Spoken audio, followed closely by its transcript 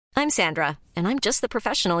I'm Sandra, and I'm just the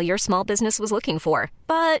professional your small business was looking for.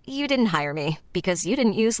 But you didn't hire me because you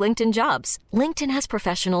didn't use LinkedIn Jobs. LinkedIn has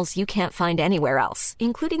professionals you can't find anywhere else,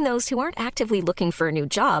 including those who aren't actively looking for a new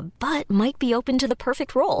job, but might be open to the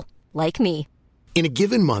perfect role, like me. In a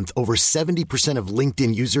given month, over 70% of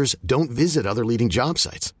LinkedIn users don't visit other leading job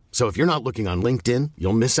sites. So if you're not looking on LinkedIn,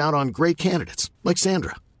 you'll miss out on great candidates like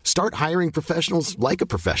Sandra. Start hiring professionals like a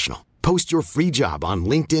professional. Post your free job on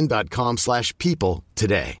linkedin.com/people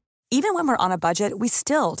today. Even when we're on a budget, we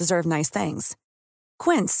still deserve nice things.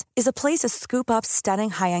 Quince is a place to scoop up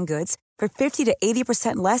stunning high-end goods for 50 to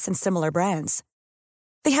 80% less than similar brands.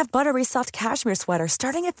 They have buttery soft cashmere sweaters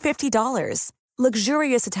starting at $50,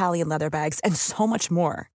 luxurious Italian leather bags, and so much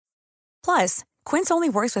more. Plus, Quince only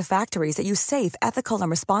works with factories that use safe, ethical, and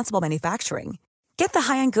responsible manufacturing. Get the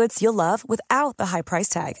high-end goods you'll love without the high price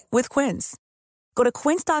tag with Quince. Go to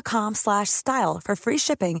quince.com/style for free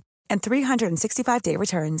shipping and 365-day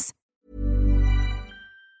returns.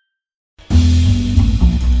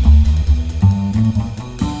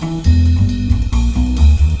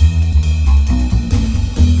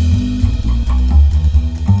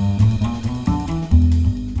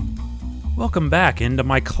 Welcome back into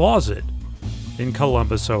my closet in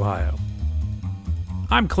Columbus, Ohio.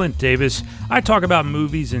 I'm Clint Davis. I talk about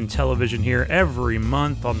movies and television here every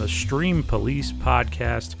month on the Stream Police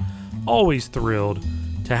podcast. Always thrilled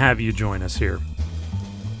to have you join us here.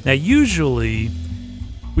 Now, usually,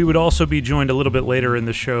 we would also be joined a little bit later in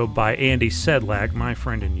the show by Andy Sedlak, my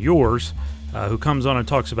friend and yours, who comes on and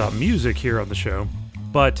talks about music here on the show.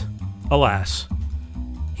 But, alas,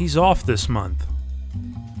 he's off this month.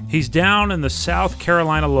 He's down in the South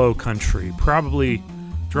Carolina Low Country, probably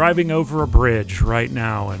driving over a bridge right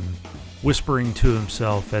now and whispering to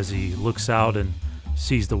himself as he looks out and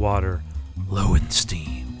sees the water.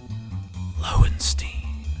 Lowenstein. Lowenstein.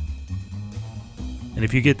 And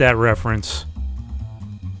if you get that reference,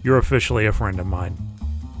 you're officially a friend of mine.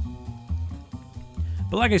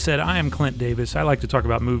 But like I said, I am Clint Davis. I like to talk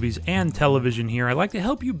about movies and television here. I like to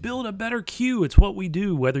help you build a better queue. It's what we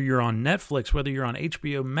do, whether you're on Netflix, whether you're on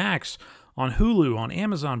HBO Max, on Hulu, on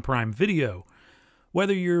Amazon Prime Video,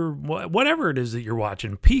 whether you're whatever it is that you're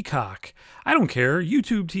watching, Peacock, I don't care,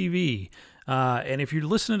 YouTube TV. And if you're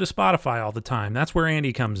listening to Spotify all the time, that's where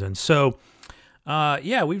Andy comes in. So,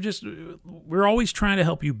 we're always trying to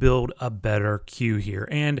help you build a better queue here.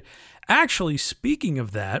 And actually, speaking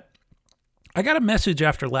of that, I got a message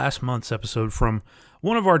after last month's episode from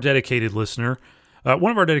one of our dedicated listeners,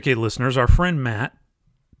 our friend Matt.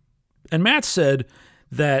 And Matt said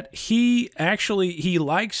that he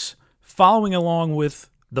likes following along with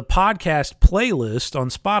the podcast playlist on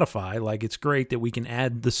Spotify. Like, it's great that we can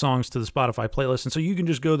add the songs to the Spotify playlist, and so you can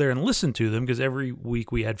just go there and listen to them, because every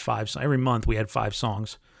month we had 5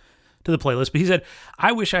 songs to the playlist. But he said,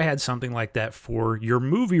 I wish I had something like that for your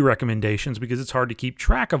movie recommendations, because it's hard to keep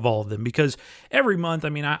track of all of them. Because every month,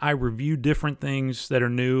 I review different things that are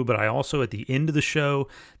new, but I also, at the end of the show,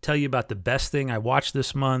 tell you about the best thing I watched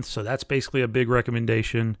this month. So that's basically a big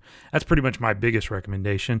recommendation. That's pretty much my biggest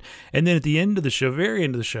recommendation. And then at the end of the show, very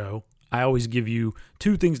end of the show, I always give you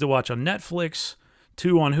 2 things to watch on Netflix,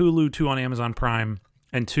 2 on Hulu, 2 on Amazon Prime,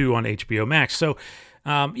 and 2 on HBO Max. So,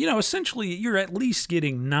 essentially, you're at least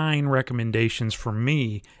getting 9 recommendations from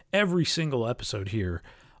me every single episode here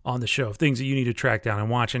on the show of things that you need to track down and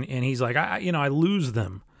watch. And he's like, I lose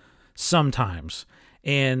them sometimes.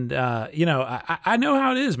 And, I know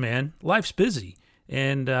how it is, man. Life's busy.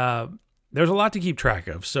 And there's a lot to keep track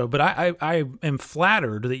of. So, but I am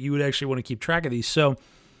flattered that you would actually want to keep track of these. So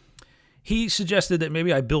he suggested that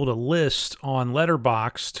maybe I build a list on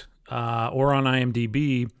Letterboxd or on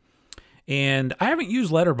IMDb. And I haven't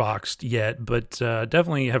used Letterboxd yet, but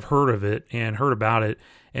definitely have heard of it and heard about it.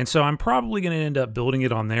 And so I'm probably going to end up building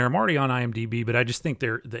it on there. I'm already on IMDb, but I just think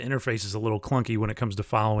the interface is a little clunky when it comes to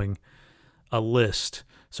following a list.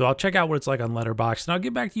 So I'll check out what it's like on Letterboxd, and I'll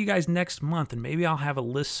get back to you guys next month, and maybe I'll have a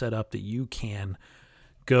list set up that you can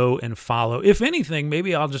go and follow. If anything,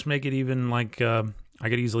 maybe I'll just make it even like I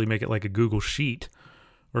could easily make it like a Google Sheet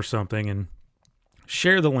or something and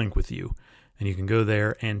share the link with you. And you can go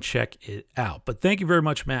there and check it out. But thank you very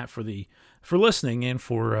much, Matt, for listening and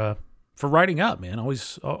for writing up, man.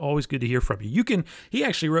 Always good to hear from you. He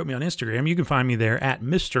actually wrote me on Instagram. You can find me there at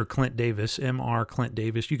Mr. Clint Davis, Mr. Clint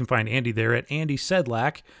Davis. You can find Andy there at Andy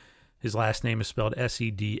Sedlak. His last name is spelled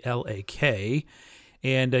Sedlak.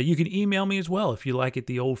 And you can email me as well if you like it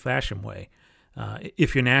the old-fashioned way.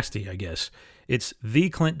 If you're nasty, I guess. It's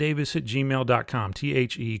theclintdavis@gmail.com,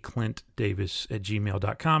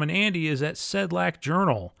 theclintdavis@gmail.com, and Andy is at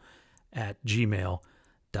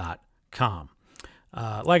sedlakjournal@gmail.com.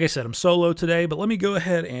 Like I said, I'm solo today, but let me go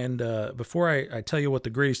ahead and before I tell you what the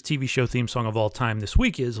greatest TV show theme song of all time this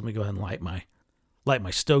week is, let me go ahead and light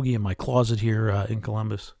my stogie in my closet here in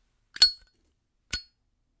Columbus.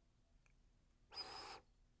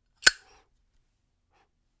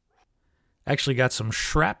 Actually got some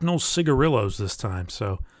shrapnel cigarillos this time,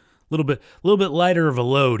 so a little bit lighter of a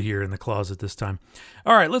load here in the closet this time.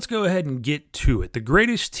 All right, let's go ahead and get to it. The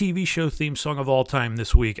greatest TV show theme song of all time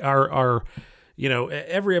this week. Our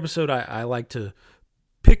every episode I like to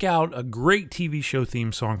pick out a great TV show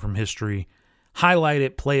theme song from history, highlight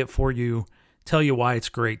it, play it for you, tell you why it's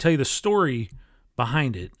great, tell you the story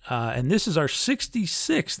behind it. And this is our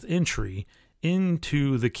 66th entry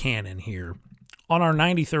into the canon here on our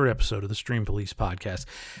 93rd episode of the Stream Police podcast.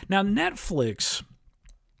 Now, Netflix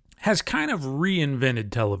has kind of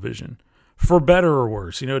reinvented television, for better or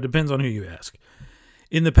worse. It depends on who you ask.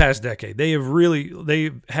 In the past decade, they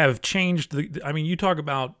have changed. You talk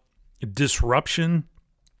about disruption.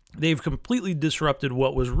 They've completely disrupted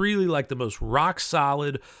what was really like the most rock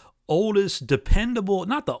solid, oldest, dependable,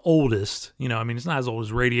 not the oldest, it's not as old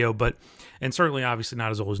as radio, and certainly obviously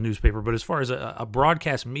not as old as newspaper, but as far as a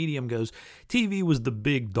broadcast medium goes, TV was the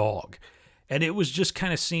big dog. And it was just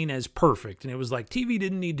kind of seen as perfect. And it was like TV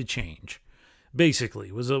didn't need to change,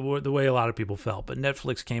 basically, was the way a lot of people felt. But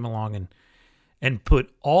Netflix came along and put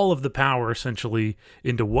all of the power essentially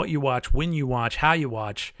into what you watch, when you watch, how you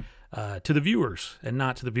watch, to the viewers and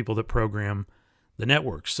not to the people that program the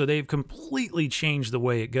networks. So they've completely changed the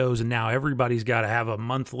way it goes, and now everybody's got to have a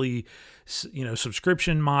monthly,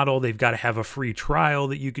 subscription model. They've got to have a free trial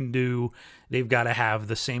that you can do. They've got to have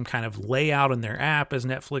the same kind of layout in their app as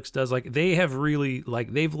Netflix does. They have really,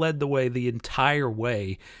 they've led the way the entire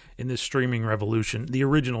way in this streaming revolution. The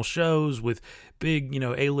original shows with big,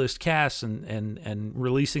 A-list casts and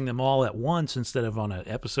releasing them all at once instead of on an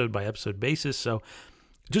episode by episode basis. So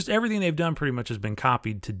just everything they've done pretty much has been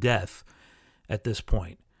copied to death at this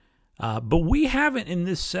point. But we haven't in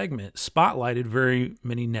this segment spotlighted very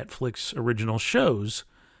many Netflix original shows,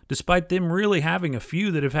 despite them really having a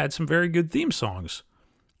few that have had some very good theme songs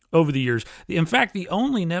over the years. In fact, the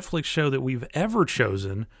only Netflix show that we've ever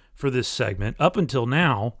chosen for this segment up until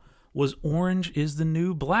now was Orange is the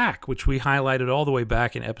New Black, which we highlighted all the way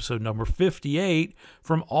back in episode number 58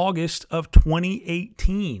 from August of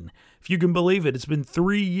 2018. If you can believe it, it's been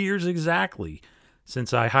 3 years exactly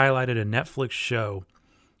since I highlighted a Netflix show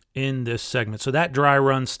in this segment. So that dry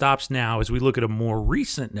run stops now as we look at a more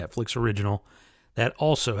recent Netflix original that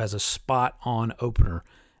also has a spot-on opener.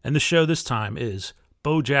 And the show this time is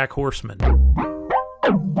BoJack Horseman.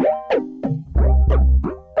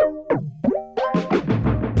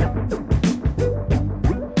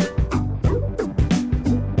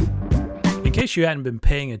 In case you hadn't been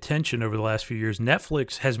paying attention over the last few years,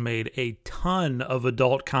 Netflix has made a ton of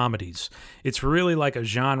adult comedies. It's really like a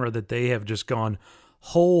genre that they have just gone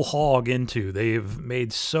whole hog into. They've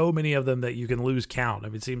made so many of them that you can lose count.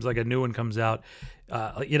 It seems like a new one comes out,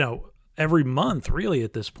 every month really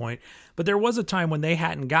at this point. But there was a time when they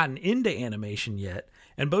hadn't gotten into animation yet,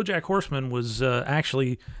 and BoJack Horseman was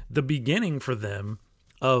actually the beginning for them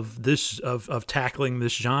of this of tackling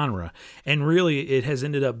this genre. And really, it has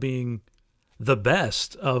ended up being the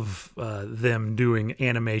best of them doing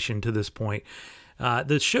animation to this point.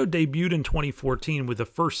 The show debuted in 2014 with the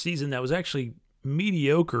first season that was actually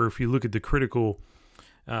mediocre if you look at the critical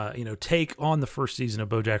take on the first season of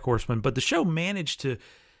BoJack Horseman. But the show managed to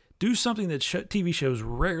do something that TV shows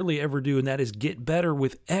rarely ever do, and that is get better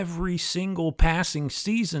with every single passing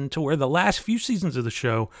season, to where the last few seasons of the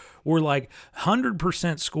show were like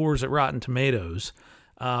 100% scores at Rotten Tomatoes.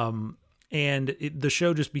 And the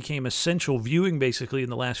show just became essential viewing basically in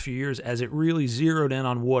the last few years as it really zeroed in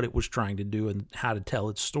on what it was trying to do and how to tell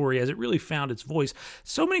its story, as it really found its voice.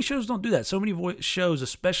 So many shows don't do that. So many shows,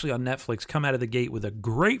 especially on Netflix, come out of the gate with a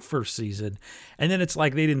great first season, and then it's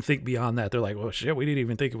like they didn't think beyond that. They're like, well, shit, we didn't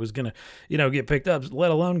even think it was going to, get picked up,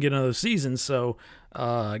 let alone get another season. So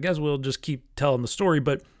I guess we'll just keep telling the story.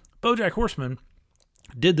 But BoJack Horseman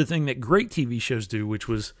did the thing that great TV shows do, which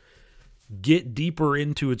was get deeper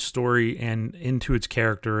into its story and into its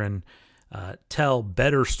character and tell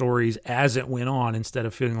better stories as it went on, instead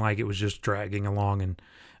of feeling like it was just dragging along and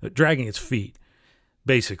dragging its feet,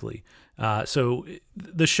 basically. So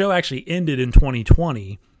the show actually ended in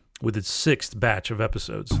 2020 with its 6th batch of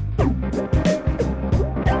episodes.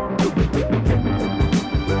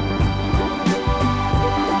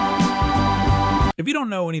 If you don't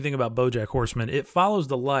know anything about BoJack Horseman, it follows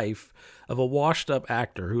the life of a washed-up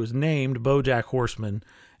actor who is named BoJack Horseman,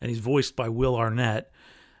 and he's voiced by Will Arnett.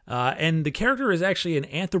 And the character is actually an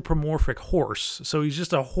anthropomorphic horse. So he's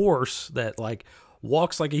just a horse that,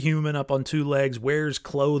 walks like a human up on two legs, wears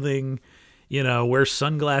clothing, wears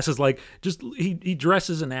sunglasses. Like, just he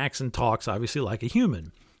dresses and acts and talks obviously like a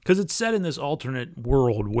human, because it's set in this alternate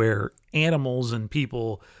world where animals and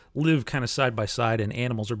people live kind of side by side, and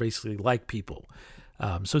animals are basically like people.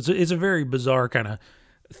 So it's a very bizarre kind of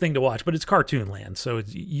thing to watch, but it's cartoon land, so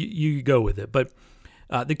you go with it. But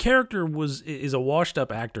the character is a washed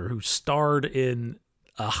up actor who starred in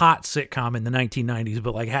a hot sitcom in the 1990s,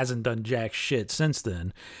 but like hasn't done jack shit since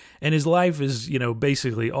then. And his life is,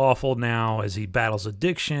 basically awful now as he battles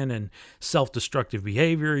addiction and self-destructive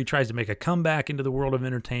behavior. He tries to make a comeback into the world of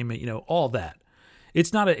entertainment, all that.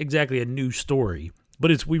 It's not exactly a new story,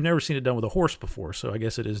 but we've never seen it done with a horse before, so I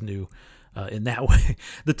guess it is new in that way.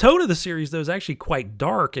 The tone of the series, though, is actually quite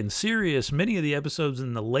dark and serious. Many of the episodes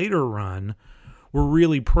in the later run were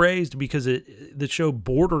really praised because the show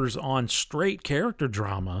borders on straight character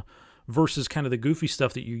drama versus kind of the goofy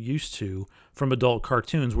stuff that you're used to from adult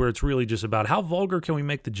cartoons, where it's really just about how vulgar can we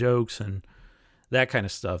make the jokes and that kind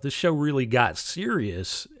of stuff. This show really got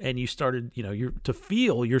serious, and you started, to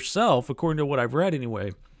feel yourself, according to what I've read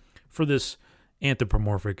anyway, for this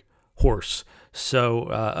anthropomorphic horse. So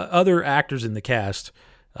other actors in the cast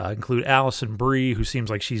include Alison Brie, who seems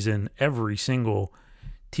like she's in every single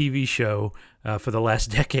TV show for the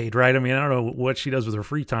last decade, right? I mean, I don't know what she does with her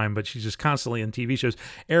free time, but she's just constantly in TV shows.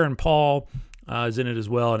 Aaron Paul is in it as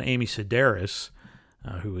well, and Amy Sedaris,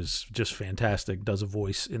 who is just fantastic, does a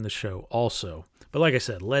voice in the show also. But like I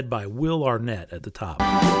said, led by Will Arnett at the top.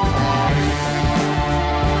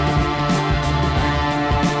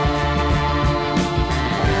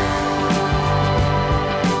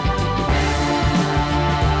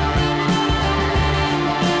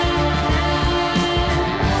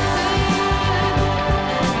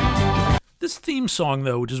 This theme song,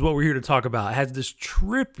 though, which is what we're here to talk about, has this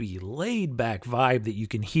trippy, laid-back vibe that you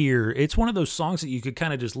can hear. It's one of those songs that you could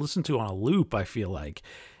kind of just listen to on a loop, I feel like,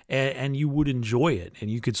 and you would enjoy it. And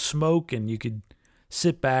you could smoke, and you could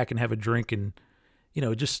sit back and have a drink, and,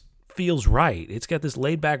 it just feels right. It's got this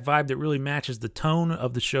laid-back vibe that really matches the tone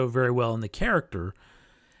of the show very well and the character.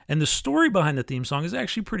 And the story behind the theme song is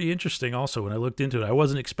actually pretty interesting also. When I looked into it, I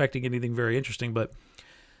wasn't expecting anything very interesting, but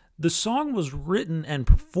the song was written and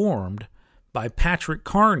performed by Patrick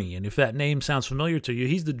Carney, and if that name sounds familiar to you,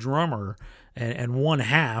 he's the drummer and one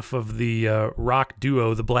half of the rock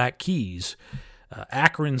duo, the Black Keys,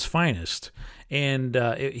 Akron's finest. And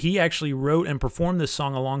he actually wrote and performed this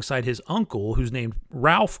song alongside his uncle, who's named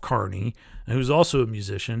Ralph Carney, who's also a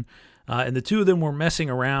musician. And the two of them were messing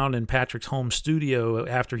around in Patrick's home studio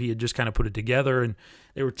after he had just kind of put it together, and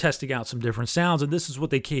they were testing out some different sounds, and this is what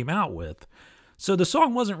they came out with. So the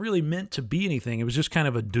song wasn't really meant to be anything. It was just kind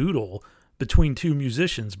of a doodle between two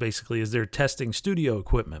musicians, basically, as they're testing studio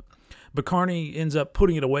equipment. But Carney ends up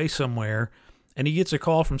putting it away somewhere, and he gets a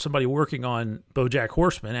call from somebody working on BoJack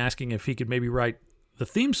Horseman asking if he could maybe write the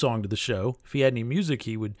theme song to the show. If he had any music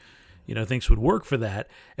he would, thinks would work for that.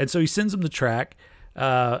 And so he sends them the track,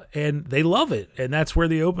 and they love it. And that's where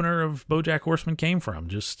the opener of BoJack Horseman came from,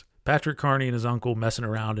 just Patrick Carney and his uncle messing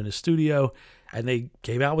around in his studio, and they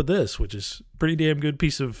came out with this, which is a pretty damn good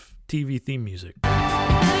piece of TV theme music.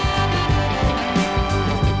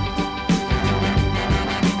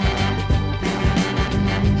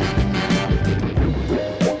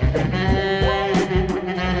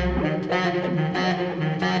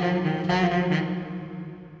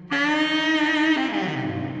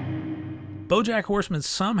 BoJack Horseman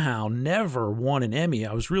somehow never won an Emmy.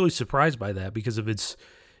 I was really surprised by that because of its,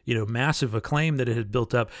 massive acclaim that it had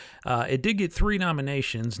built up. It did get 3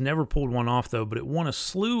 nominations, never pulled one off though, but it won a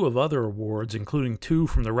slew of other awards, including 2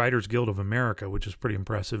 from the Writers Guild of America, which is pretty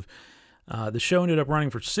impressive. The show ended up running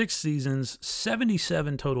for 6 seasons,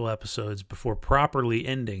 77 total episodes before properly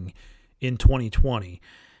ending in 2020.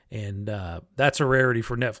 And that's a rarity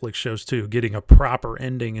for Netflix shows, too, getting a proper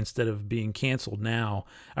ending instead of being canceled now.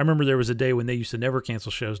 I remember there was a day when they used to never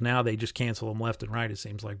cancel shows. Now they just cancel them left and right, it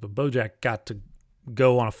seems like. But BoJack got to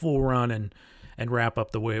go on a full run and wrap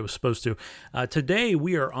up the way it was supposed to. Today,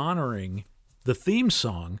 we are honoring the theme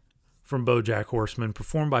song from BoJack Horseman,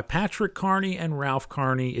 performed by Patrick Carney and Ralph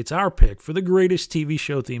Carney. It's our pick for the greatest TV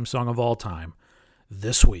show theme song of all time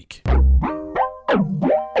this week.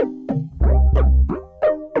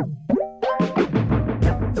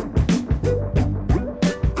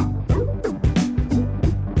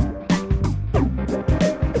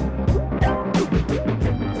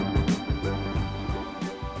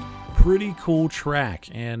 Pretty cool track,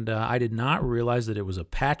 and I did not realize that it was a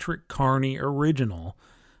Patrick Carney original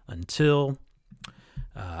until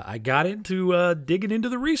I got into digging into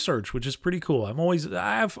the research, which is pretty cool. I've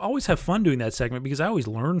always have fun doing that segment because I always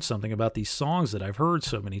learn something about these songs that I've heard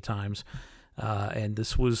so many times. And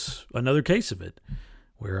this was another case of it,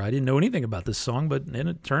 where I didn't know anything about this song, but then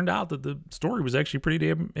it turned out that the story was actually pretty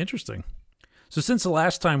damn interesting. So since the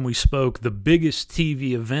last time we spoke, the biggest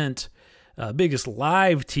TV event, biggest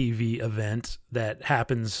live TV event that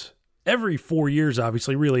happens every 4 years,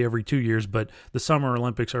 obviously, really every 2 years, but the Summer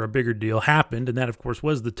Olympics are a bigger deal, happened, and that, of course,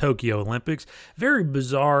 was the Tokyo Olympics. Very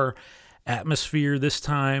bizarre atmosphere this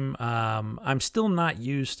time. I'm still not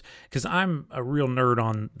used, because I'm a real nerd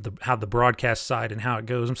on how the broadcast side and how it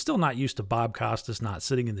goes. I'm still not used to Bob Costas not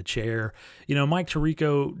sitting in the chair. You know, Mike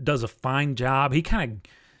Tirico does a fine job. He kind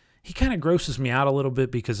of grosses me out a little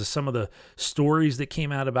bit because of some of the stories that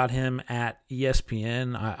came out about him at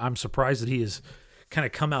ESPN. I'm surprised that he has kind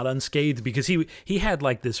of come out unscathed, because he had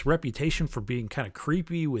like this reputation for being kind of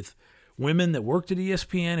creepy with women that worked at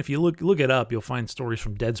ESPN. If you look it up, you'll find stories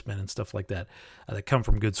from Deadspin and stuff like that that come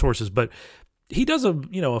from good sources. But he does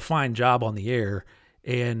a fine job on the air,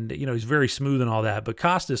 and he's very smooth and all that. But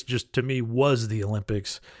Costas just, to me, was the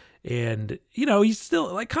Olympics, and he's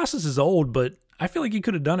still, like, Costas is old, but I feel like he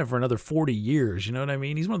could have done it for another 40 years. You know what I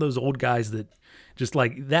mean? He's one of those old guys that just,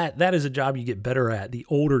 like, that is a job you get better at. The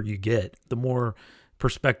older you get, the more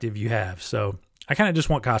perspective you have. So I kind of just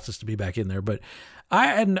want Costas to be back in there. But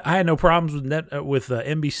I had no problems with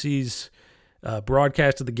NBC's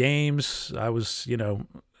broadcast of the games. I was,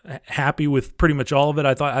 happy with pretty much all of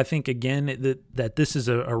it. I think again that this is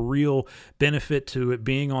a real benefit to it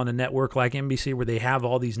being on a network like NBC, where they have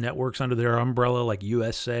all these networks under their umbrella, like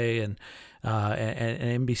USA and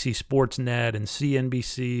NBC Sportsnet and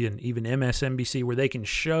CNBC and even MSNBC, where they can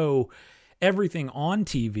show everything on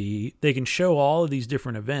TV. They can show all of these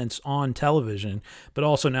different events on television, but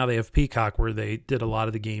also now they have Peacock, where they did a lot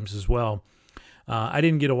of the games as well. I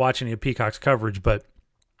didn't get to watch any of Peacock's coverage, but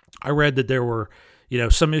I read that there were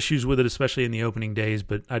some issues with it, especially in the opening days,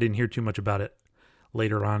 but I didn't hear too much about it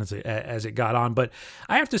later on as it got on. But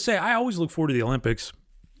I have to say, I always look forward to the Olympics,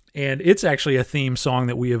 and it's actually a theme song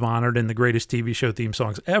that we have honored in the greatest TV show theme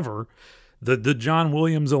songs ever, the John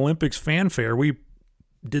Williams Olympics fanfare. We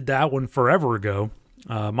did that one forever ago.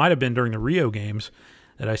 Might have been during the Rio games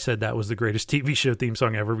that I said that was the greatest TV show theme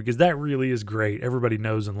song ever, because that really is great. Everybody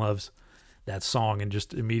knows and loves that song and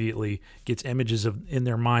just immediately gets images in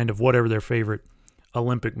their mind of whatever their favorite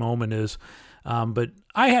Olympic moment is. But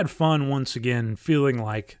I had fun once again feeling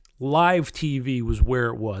like live TV was where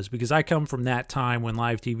it was, because I come from that time when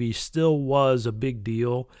live TV still was a big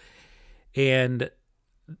deal, and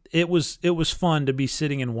it was fun to be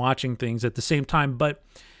sitting and watching things at the same time. But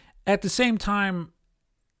at the same time,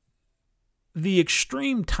 the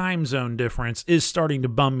extreme time zone difference is starting to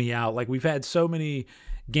bum me out. Like, we've had so many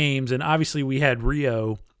games, and obviously we had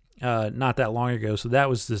Rio not that long ago, so that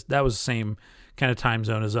was the same kind of time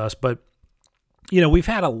zone as us. But we've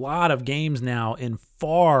had a lot of games now in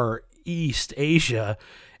far East Asia,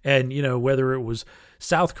 and whether it was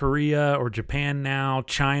South Korea or Japan now,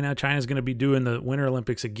 China's going to be doing the Winter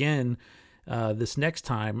Olympics again this next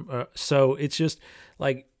time. So it's just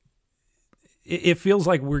like, it feels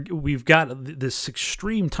like we've got this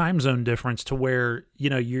extreme time zone difference to where,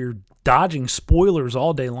 you're dodging spoilers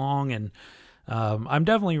all day long. And I'm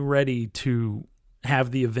definitely ready to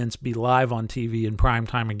have the events be live on TV in prime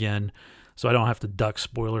time again, so I don't have to duck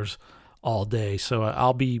spoilers all day. So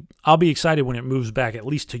I'll be excited when it moves back, at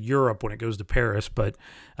least to Europe, when it goes to Paris. But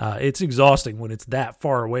it's exhausting when it's that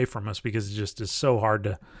far away from us, because it just is so hard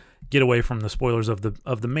to get away from the spoilers of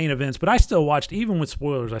the main events. But I still watched, even with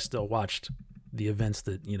spoilers, I still watched the events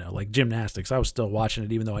that, like gymnastics. I was still watching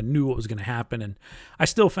it even though I knew what was going to happen, and I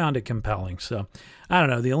still found it compelling. So I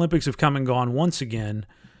don't know. The Olympics have come and gone once again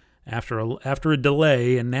after a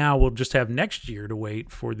delay, and now we'll just have next year to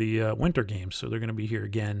wait for the Winter Games. So they're going to be here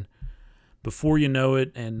again before you know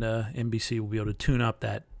it, and NBC will be able to tune up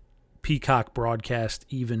that Peacock broadcast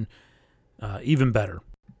even better.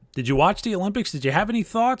 Did you watch the Olympics? Did you have any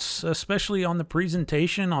thoughts, especially on the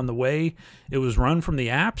presentation, on the way it was run from the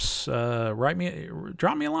apps?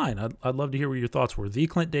 Drop me a line. I'd love to hear what your thoughts were.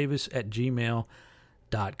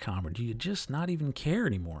 theclintdavis@gmail.com. Or do you just not even care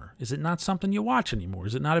anymore? Is it not something you watch anymore?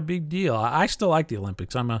 Is it not a big deal? I still like the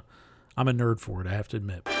Olympics. I'm a nerd for it, I have to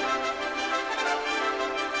admit.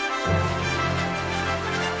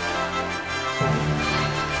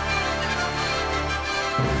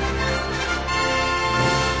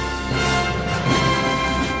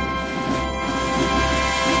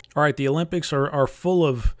 All right, the Olympics are full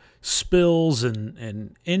of spills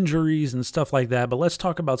and injuries and stuff like that. But let's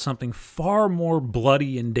talk about something far more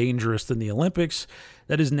bloody and dangerous than the Olympics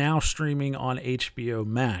that is now streaming on HBO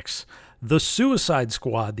Max. The Suicide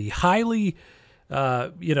Squad, the highly,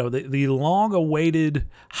 the long-awaited,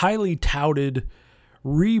 highly touted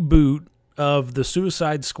reboot of the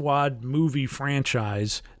Suicide Squad movie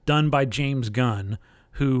franchise done by James Gunn,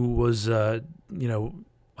 who was,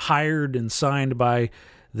 hired and signed by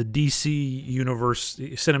the DC universe,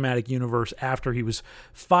 cinematic universe, after he was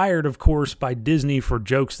fired, of course, by Disney for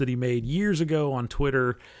jokes that he made years ago on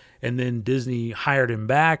Twitter. And then Disney hired him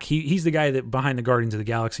back. He's the guy that behind the Guardians of the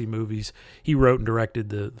Galaxy movies. He wrote and directed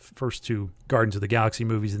the first 2 Guardians of the Galaxy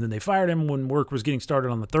movies, and then they fired him when work was getting started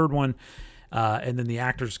on the 3rd one. And then the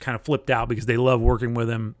actors kind of flipped out because they love working with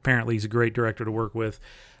him. Apparently, he's a great director to work with.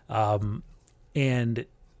 And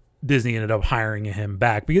Disney ended up hiring him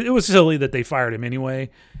back because it was silly that they fired him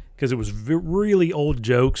anyway, because it was really old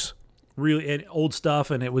jokes, really old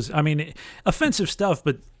stuff, and it was, offensive stuff.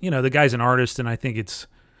 But the guy's an artist, and I think it's.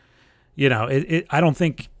 I don't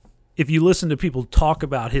think if you listen to people talk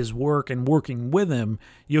about his work and working with him,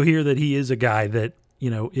 you'll hear that he is a guy that,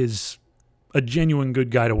 is a genuine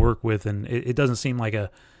good guy to work with. And it doesn't seem like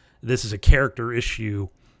this is a character issue.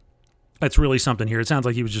 That's really something here. It sounds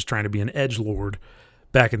like he was just trying to be an edgelord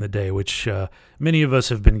back in the day, which many of us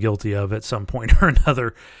have been guilty of at some point or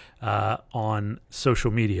another on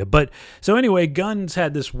social media. But so anyway, Gunn's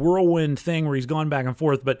had this whirlwind thing where he's gone back and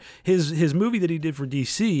forth. But his movie that he did for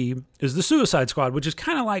DC is The Suicide Squad, which is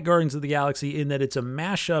kind of like Guardians of the Galaxy in that it's a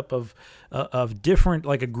mashup of different,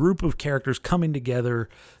 like a group of characters coming together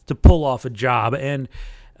to pull off a job. And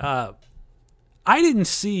I didn't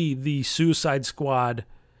see the Suicide Squad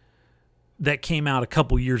that came out a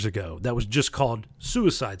couple years ago that was just called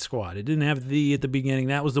Suicide Squad. It didn't have the at the beginning.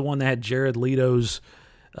 That was the one that had Jared Leto's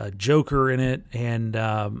Joker in it, and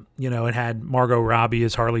it had Margot Robbie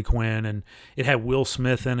as Harley Quinn, and it had Will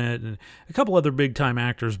Smith in it, and a couple other big-time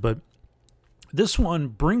actors. But this one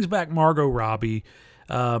brings back Margot Robbie.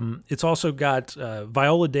 It's also got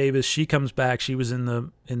Viola Davis. She comes back. She was in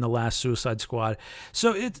the last Suicide Squad.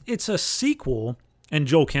 So it's a sequel, and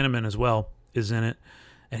Joel Kinnaman as well is in it.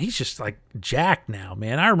 And he's just like jacked now,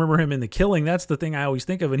 man. I remember him in The Killing. That's the thing I always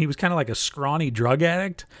think of. And he was kind of like a scrawny drug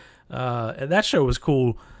addict. And that show was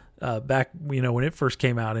cool back, when it first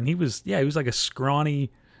came out. And he was like a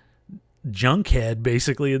scrawny junkhead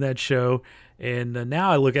basically in that show. And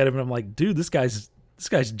now I look at him and I'm like, dude, this guy's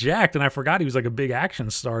jacked. And I forgot he was like a big action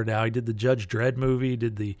star now. He did the Judge Dredd movie,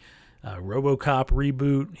 did the RoboCop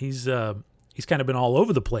reboot. He's kind of been all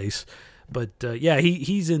over the place. But,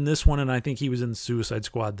 he's in this one, and I think he was in Suicide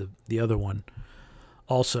Squad, the other one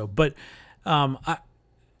also. But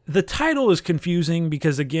the title is confusing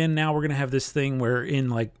because, again, now we're going to have this thing where in,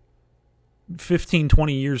 like, 15,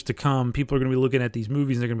 20 years to come, people are going to be looking at these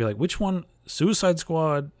movies, and they're going to be like, which one? Suicide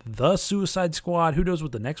Squad? The Suicide Squad? Who knows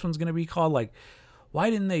what the next one's going to be called? Like, why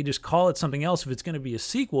didn't they just call it something else if it's going to be a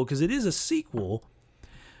sequel? Because it is a sequel.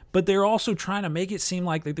 But they're also trying to make it seem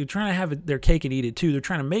like they're trying to have their cake and eat it too. They're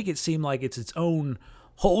trying to make it seem like it's its own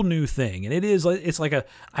whole new thing. And it's like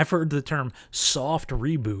I've heard the term soft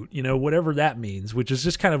reboot, whatever that means, which is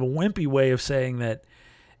just kind of a wimpy way of saying that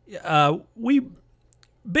we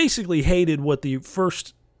basically hated what the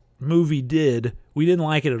first movie did. We didn't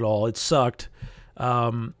like it at all. It sucked.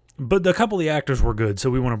 But a couple of the actors were good, so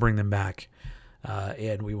we want to bring them back.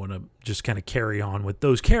 And we want to just kind of carry on with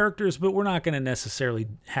those characters, but we're not going to necessarily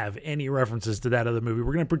have any references to that other movie.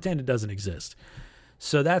 We're going to pretend it doesn't exist.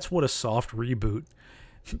 So that's what a soft reboot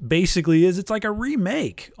basically is. It's like a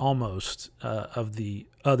remake almost of the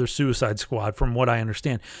other Suicide Squad, from what I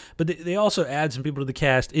understand. But they also add some people to the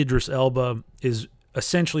cast. Idris Elba is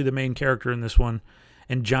essentially the main character in this one,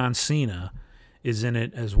 and John Cena is in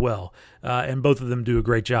it as well. And both of them do a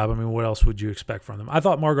great job. I mean, what else would you expect from them? I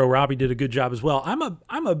thought Margot Robbie did a good job as well.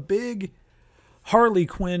 I'm a big Harley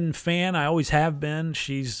Quinn fan. I always have been.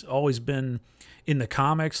 She's always been in the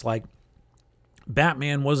comics. Like,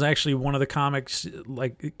 Batman was actually one of the comics,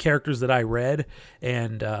 like, characters that I read.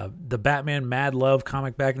 And the Batman Mad Love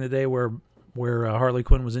comic back in the day where Harley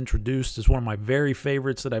Quinn was introduced is one of my very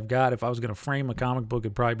favorites that I've got. If I was going to frame a comic book,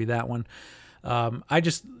 it'd probably be that one. I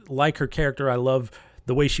just like her character. I love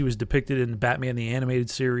the way she was depicted in Batman the Animated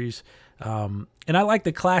Series. And I like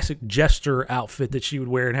the classic jester outfit that she would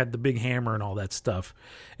wear and had the big hammer and all that stuff.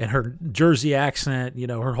 And her Jersey accent,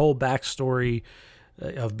 her whole backstory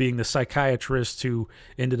of being the psychiatrist who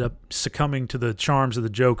ended up succumbing to the charms of the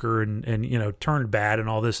Joker and turned bad and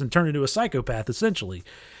all this and turned into a psychopath, essentially.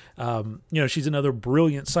 She's another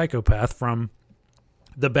brilliant psychopath from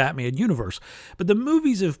the Batman universe. But the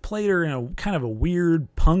movies have played her in a kind of a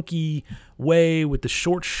weird, punky way with the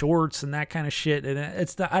short shorts and that kind of shit. And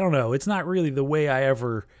I don't know. It's not really the way I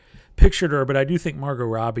ever pictured her, but I do think Margot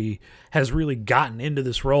Robbie has really gotten into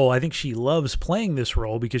this role. I think she loves playing this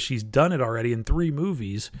role because she's done it already in 3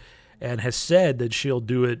 movies and has said that she'll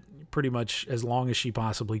do it pretty much as long as she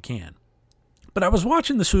possibly can. But I was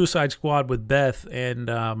watching The Suicide Squad with Beth, and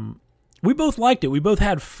we both liked it. We both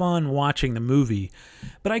had fun watching the movie.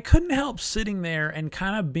 But I couldn't help sitting there and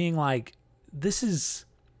kind of being like, this is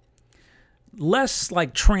less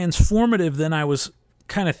like transformative than I was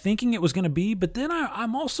kind of thinking it was going to be. But then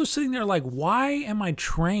I'm also sitting there like, why am I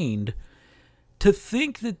trained to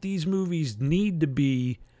think that these movies need to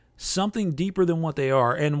be something deeper than what they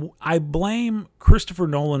are? And I blame Christopher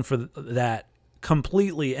Nolan for that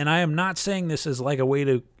completely. And I am not saying this as like a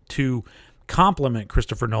way to compliment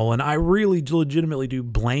Christopher Nolan. I really legitimately do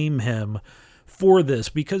blame him for this,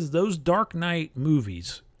 because those Dark Knight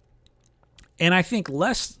movies, and I think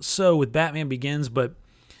less so with Batman Begins, but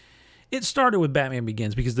it started with Batman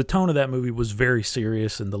Begins because the tone of that movie was very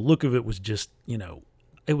serious and the look of it was just,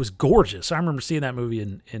 it was gorgeous. I remember seeing that movie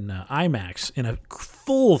in IMAX in a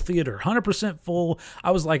full theater, 100% full.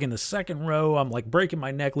 I was like in the second row. I'm like breaking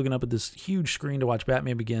my neck looking up at this huge screen to watch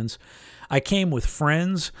Batman Begins. I came with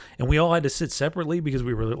friends and we all had to sit separately because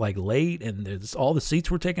we were like late and all the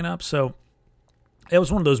seats were taken up. So it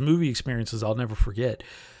was one of those movie experiences I'll never forget.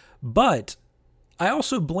 But I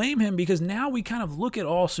also blame him because now we kind of look at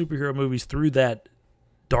all superhero movies through that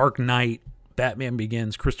Dark Knight, Batman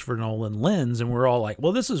Begins, Christopher Nolan lens, and we're all like,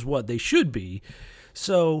 well, this is what they should be.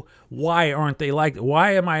 So why aren't they like,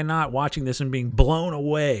 why am I not watching this and being blown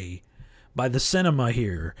away by the cinema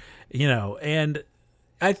here? And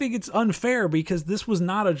I think it's unfair because this was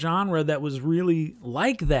not a genre that was really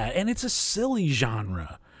like that. And it's a silly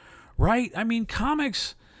genre, right? I mean,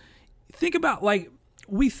 comics, think about like,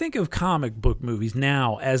 we think of comic book movies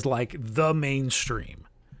now as like the mainstream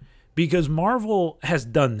because Marvel has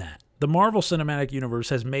done that. The Marvel Cinematic Universe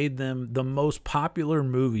has made them the most popular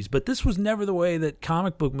movies, but this was never the way that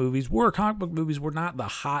comic book movies were. Comic book movies were not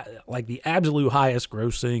the absolute highest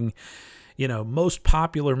grossing, most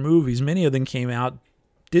popular movies. Many of them came out,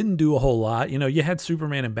 didn't do a whole lot. You had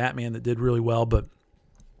Superman and Batman that did really well, but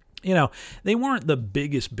they weren't the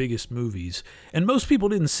biggest movies, and most people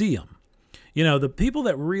didn't see them. The people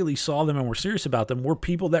that really saw them and were serious about them were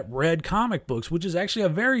people that read comic books, which is actually a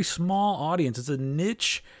very small audience. It's a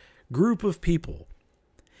niche group of people.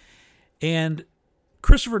 And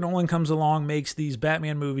Christopher Nolan comes along, makes these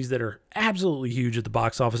Batman movies that are absolutely huge at the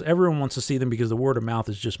box office. Everyone wants to see them because the word of mouth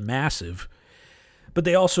is just massive. But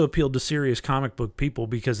they also appealed to serious comic book people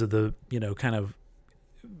because of the, kind of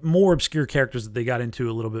more obscure characters that they got into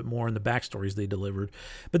a little bit more in the backstories they delivered.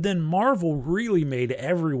 But then Marvel really made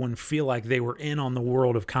everyone feel like they were in on the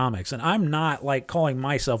world of comics. And I'm not like calling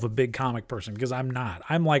myself a big comic person because I'm not.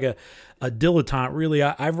 I'm like a dilettante, really.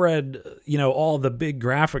 I've read, all the big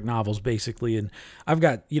graphic novels basically, and I've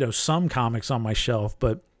got, some comics on my shelf,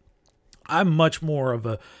 but I'm much more of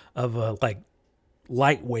a like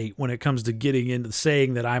lightweight when it comes to getting into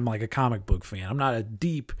saying that I'm like a comic book fan. I'm not a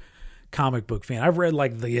deep comic book fan. I've read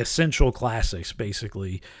like the essential classics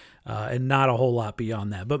basically, and not a whole lot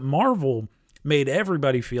beyond that. But Marvel made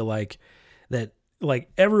everybody feel like that,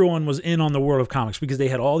 like everyone was in on the world of comics because they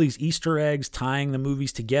had all these Easter eggs tying the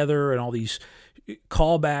movies together and all these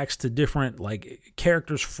callbacks to different like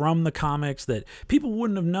characters from the comics that people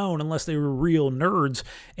wouldn't have known unless they were real nerds.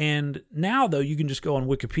 And now though, you can just go on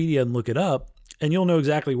Wikipedia and look it up, and you'll know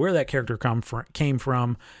exactly where that character came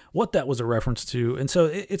from, what that was a reference to. And so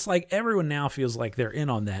it's like everyone now feels like they're in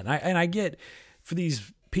on that. And I get for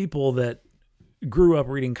these people that grew up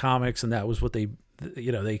reading comics and that was what they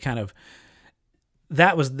kind of,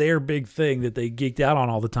 that was their big thing that they geeked out on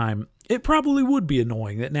all the time. It probably would be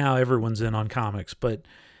annoying that now everyone's in on comics, but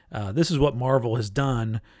this is what Marvel has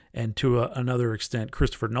done. And to another extent,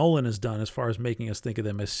 Christopher Nolan has done as far as making us think of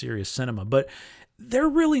them as serious cinema. But they're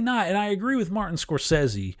really not. And I agree with Martin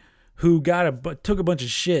Scorsese, who took a bunch of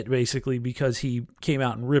shit basically because he came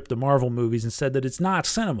out and ripped the Marvel movies and said that it's not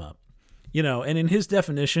cinema, and in his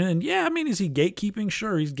definition, and yeah, I mean, is he gatekeeping?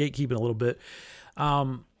 Sure, he's gatekeeping a little bit.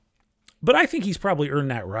 But I think he's probably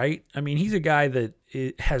earned that right. I mean, he's a guy that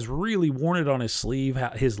has really worn it on his sleeve,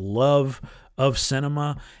 his love of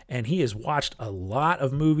cinema, and he has watched a lot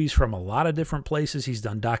of movies from a lot of different places. He's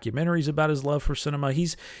done documentaries about his love for cinema.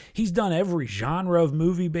 He's done every genre of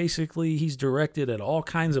movie basically. He's directed at all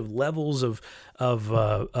kinds of levels of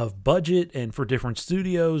budget and for different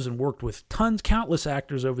studios, and worked with countless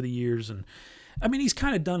actors over the years. And I mean, he's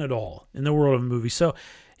kind of done it all in the world of movies. So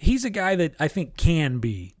he's a guy that I think can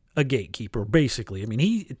be a gatekeeper, basically. I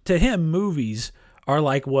mean, to him, movies are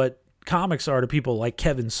like what comics are to people like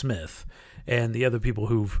Kevin Smith and the other people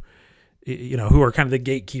who are kind of the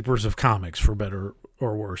gatekeepers of comics, for better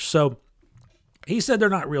or worse. So he said they're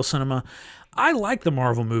not real cinema. I like the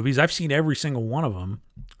Marvel movies. I've seen every single one of them,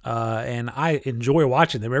 and I enjoy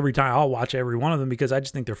watching them. Every time I'll watch every one of them because I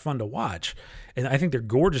just think they're fun to watch, and I think they're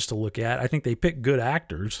gorgeous to look at. I think they pick good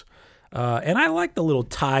actors, and I like the little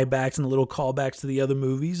tie-backs and the little callbacks to the other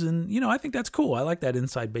movies, and I think that's cool. I like that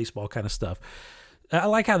inside baseball kind of stuff. I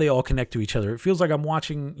like how they all connect to each other. It feels like I'm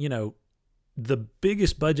watching, the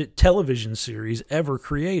biggest budget television series ever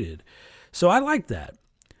created. So I like that.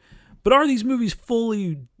 But are these movies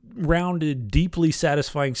fully rounded, deeply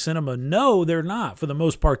satisfying cinema? No, they're not, for the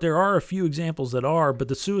most part. There are a few examples that are, but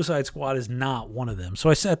the Suicide Squad is not one of them. So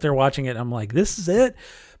I sat there watching it, and I'm like, this is it?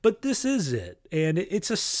 But this is it. And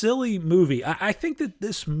it's a silly movie. I think that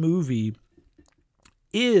this movie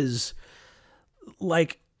is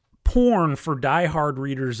like porn for diehard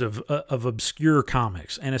readers of obscure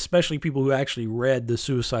comics, and especially people who actually read the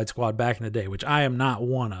Suicide Squad back in the day, which I am not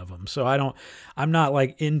one of them. So I'm not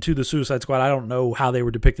like into the Suicide Squad. I don't know how they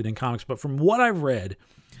were depicted in comics, but from what I've read,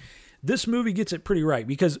 this movie gets it pretty right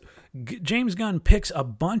because James Gunn picks a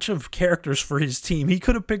bunch of characters for his team. He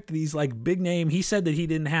could have picked these like big name. He said that he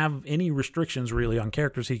didn't have any restrictions really on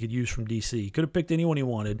characters he could use from DC. He could have picked anyone he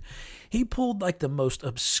wanted. He pulled like the most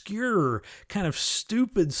obscure kind of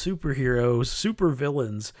stupid superheroes, super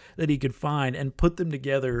villains that he could find and put them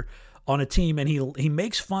together on a team. And he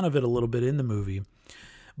makes fun of it a little bit in the movie.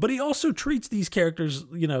 But he also treats these characters,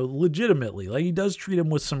 legitimately. Like he does treat them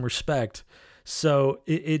with some respect. So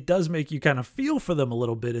it does make you kind of feel for them a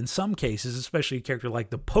little bit in some cases, especially a character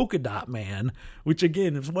like the Polka Dot Man, which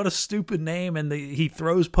again is what a stupid name, and he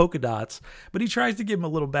throws polka dots, but he tries to give him a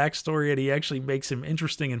little backstory and he actually makes him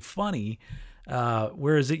interesting and funny,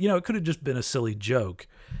 whereas it could have just been a silly joke.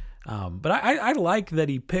 But I like that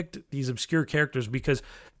he picked these obscure characters because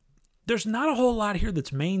there's not a whole lot here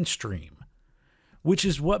that's mainstream, which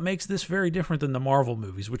is what makes this very different than the Marvel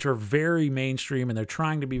movies, which are very mainstream, and they're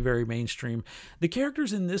trying to be very mainstream. The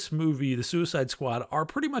characters in this movie, the Suicide Squad, are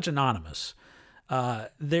pretty much anonymous.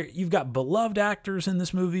 You've got beloved actors in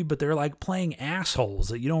this movie, but they're like playing assholes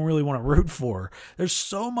that you don't really want to root for. There's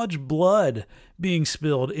so much blood being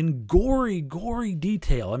spilled in gory, gory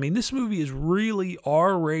detail. I mean, this movie is really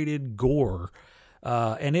R-rated gore.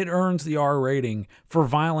 And it earns the R rating for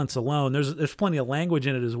violence alone. There's plenty of language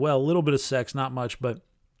in it as well, a little bit of sex, not much, but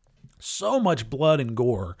so much blood and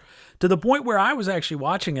gore to the point where I was actually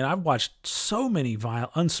watching it. I've watched so many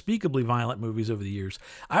unspeakably violent movies over the years.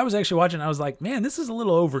 I was actually watching, I was like, man, this is a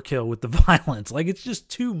little overkill with the violence. Like it's just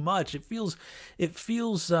too much. It feels,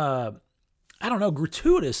 I don't know,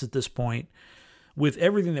 gratuitous at this point. With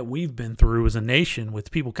everything that we've been through as a nation,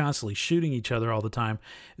 with people constantly shooting each other all the time,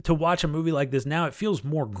 to watch a movie like this now, it feels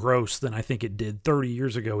more gross than I think it did 30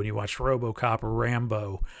 years ago when you watched RoboCop or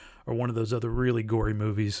Rambo or one of those other really gory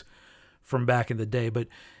movies from back in the day. But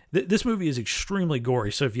this movie is extremely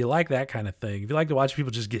gory, so if you like that kind of thing, if you like to watch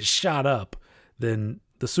people just get shot up, then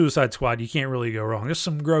the Suicide Squad, you can't really go wrong. There's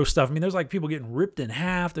some gross stuff. I mean, there's like people getting ripped in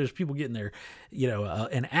half. There's people getting their,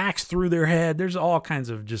 an axe through their head. There's all kinds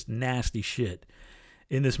of just nasty shit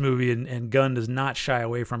in this movie, and Gunn does not shy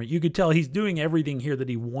away from it. You could tell he's doing everything here that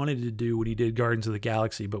he wanted to do when he did Guardians of the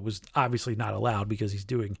Galaxy, but was obviously not allowed because he's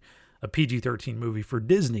doing a PG-13 movie for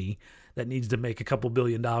Disney that needs to make a couple $2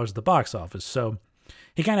 billion at the box office. So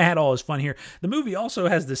he kind of had all his fun here. The movie also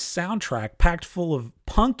has this soundtrack packed full of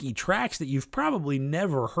punky tracks that you've probably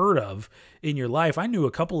never heard of in your life. I knew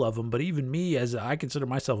a couple of them, but even me, as I consider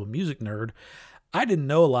myself a music nerd, I didn't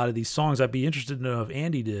know a lot of these songs. I'd be interested to know if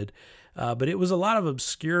Andy did. But it was a lot of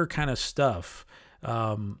obscure kind of stuff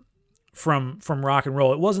from rock and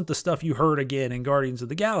roll. It wasn't the stuff you heard again in Guardians of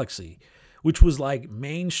the Galaxy, which was like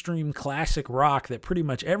mainstream classic rock that pretty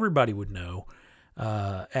much everybody would know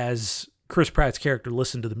as Chris Pratt's character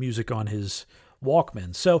listened to the music on his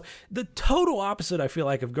Walkman. So the total opposite, I feel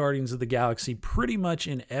like, of Guardians of the Galaxy pretty much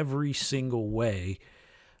in every single way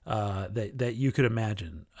that you could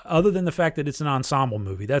imagine, other than the fact that it's an ensemble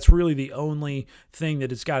movie. That's really the only thing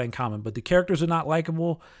that it's got in common. But the characters are not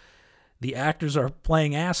likable. The actors are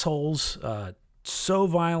playing assholes, so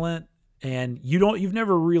violent, and you've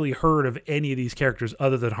never really heard of any of these characters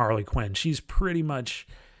other than Harley Quinn. She's pretty much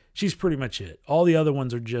it. All the other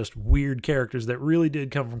ones are just weird characters that really did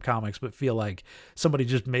come from comics, but feel like somebody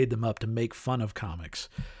just made them up to make fun of comics.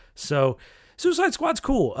 So Suicide Squad's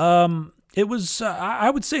cool. It was, I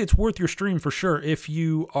would say it's worth your stream for sure if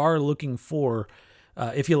you are looking for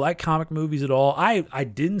If you like comic movies at all, I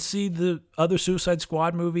didn't see the other Suicide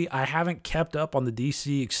Squad movie. I haven't kept up on the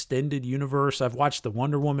DC extended universe. I've watched the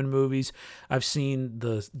Wonder Woman movies. I've seen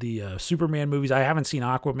the Superman movies. I haven't seen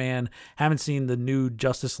Aquaman. Haven't seen the new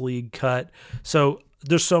Justice League cut. So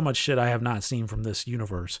there's so much shit I have not seen from this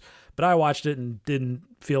universe. But I watched it and didn't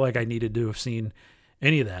feel like I needed to have seen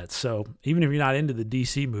any of that. So even if you're not into the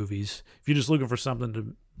DC movies, if you're just looking for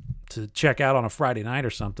something to check out on a Friday night or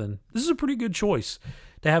something, this is a pretty good choice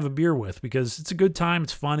to have a beer with, because it's a good time.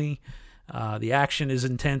 It's funny. The action is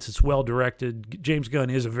intense. It's well directed. James Gunn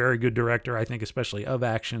is a very good director, I think, especially of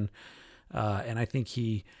action. And I think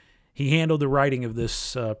he handled the writing of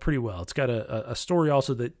this pretty well. It's got a story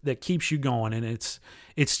also that keeps you going, and it's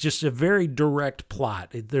just a very direct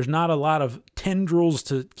plot. There's not a lot of tendrils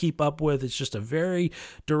to keep up with. It's just a very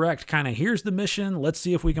direct kind of, here's the mission, let's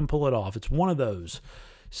see if we can pull it off. It's one of those.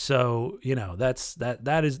 So,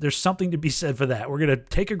 there's something to be said for that. We're going to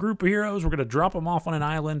take a group of heroes, we're going to drop them off on an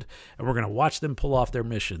island, and we're going to watch them pull off their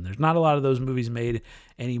mission. There's not a lot of those movies made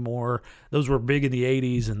anymore. Those were big in the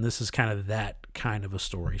 80s, and this is kind of that kind of a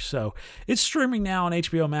story. So it's streaming now on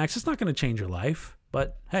HBO Max. It's not going to change your life,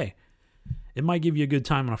 but hey, it might give you a good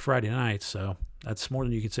time on a Friday night, so that's more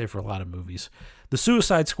than you can say for a lot of movies. The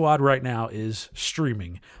Suicide Squad right now is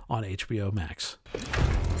streaming on HBO Max.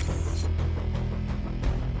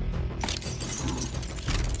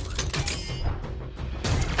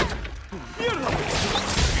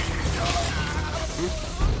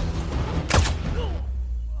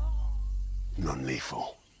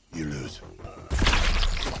 Non-lethal. You lose.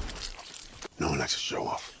 No one likes to show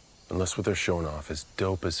off. Unless what they're showing off is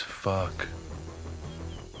dope as fuck.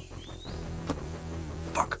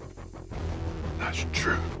 Fuck. That's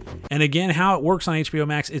true. And again, how it works on HBO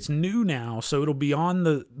Max, it's new now, so it'll be on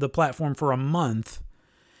the platform for a month,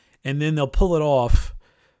 and then they'll pull it off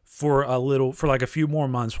for like a few more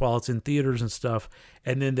months while it's in theaters and stuff,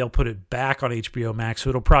 and then they'll put it back on HBO Max. So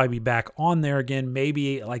it'll probably be back on there again,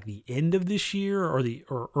 maybe like the end of this year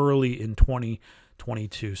or early in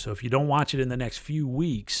 2022. So if you don't watch it in the next few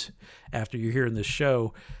weeks after you're hearing this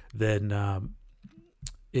show, then or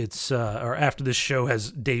after this show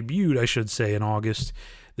has debuted, I should say, in August,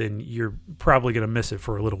 then you're probably going to miss it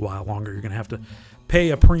for a little while longer. You're going to have to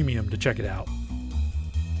pay a premium to check it out.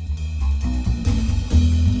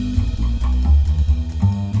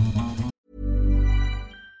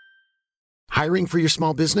 Hiring for your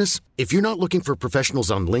small business? If you're not looking for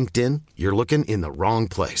professionals on LinkedIn, you're looking in the wrong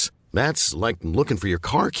place. That's like looking for your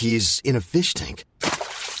car keys in a fish tank.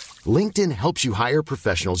 LinkedIn helps you hire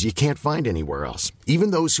professionals you can't find anywhere else,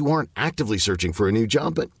 even those who aren't actively searching for a new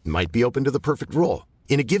job but might be open to the perfect role.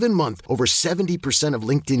 In a given month, over 70% of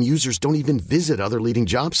LinkedIn users don't even visit other leading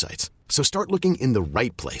job sites. So start looking in the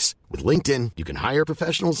right place. With LinkedIn, you can hire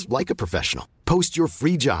professionals like a professional. Post your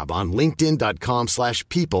free job on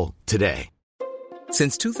linkedin.com/people today.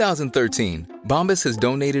 Since 2013, Bombas has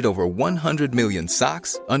donated over 100 million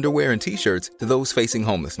socks, underwear, and T-shirts to those facing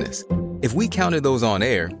homelessness. If we counted those on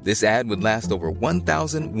air, this ad would last over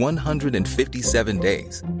 1,157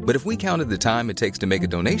 days. But if we counted the time it takes to make a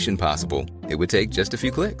donation possible, it would take just a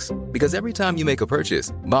few clicks. Because every time you make a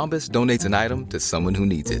purchase, Bombas donates an item to someone who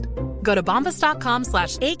needs it. Go to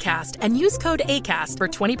bombas.com/ACAST and use code ACAST for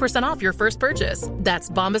 20% off your first purchase. That's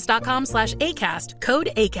bombas.com/ACAST, code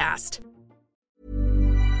ACAST.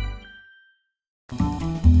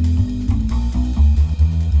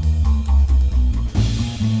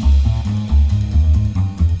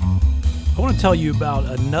 I want to tell you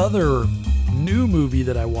about another new movie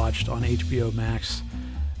that I watched on HBO Max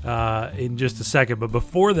in just a second. But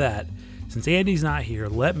before that, since Andy's not here,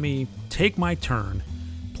 let me take my turn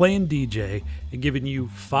playing DJ and giving you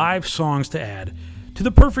 5 songs to add to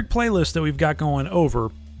the perfect playlist that we've got going over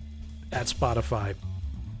at Spotify.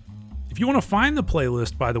 If you want to find the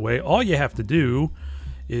playlist, by the way, all you have to do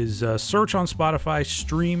is search on Spotify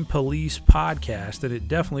Stream Police Podcast, and it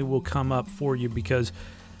definitely will come up for you, because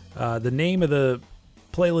the name of the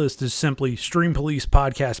playlist is simply Stream Police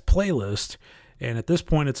Podcast Playlist, and at this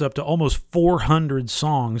point it's up to almost 400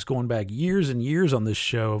 songs going back years and years on this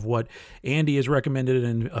show of what Andy has recommended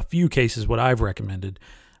and in a few cases what I've recommended.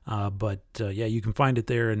 But you can find it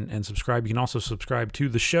there and subscribe. You can also subscribe to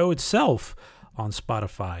the show itself on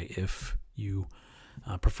Spotify if you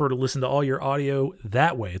prefer to listen to all your audio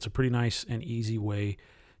that way. It's a pretty nice and easy way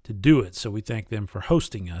to do it, so we thank them for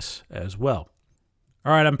hosting us as well.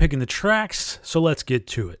 All right, I'm picking the tracks, so let's get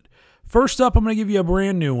to it. First up, I'm going to give you a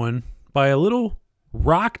brand new one by a little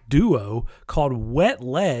rock duo called Wet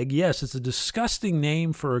Leg. Yes, it's a disgusting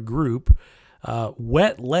name for a group,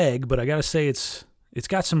 Wet Leg, but I got to say it's It's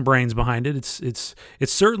got some brains behind it. It's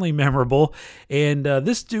certainly memorable. And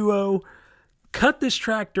this duo cut this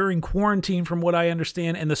track during quarantine, from what I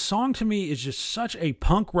understand. And the song to me is just such a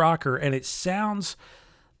punk rocker, and it sounds,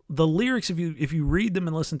 the lyrics, if you read them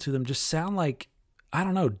and listen to them, just sound like, I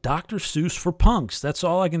don't know, Dr. Seuss for punks. That's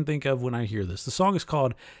all I can think of when I hear this. The song is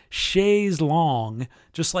called Chaise Longue,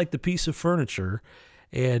 just like the piece of furniture.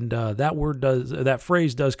 And that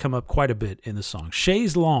phrase does come up quite a bit in the song.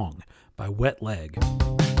 Chaise Longue by Wet Leg.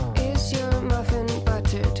 Is your muffin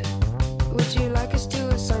buttered? Would you like us to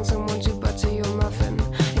assign someone to butter your muffin?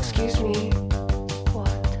 Excuse me. What?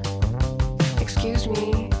 Excuse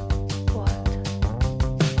me. What?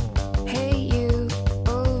 Hey, you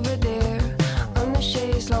over there on the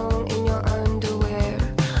chaise longue in your underwear.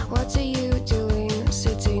 What are you doing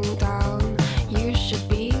sitting down? You should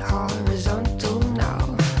be horizontal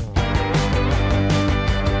now.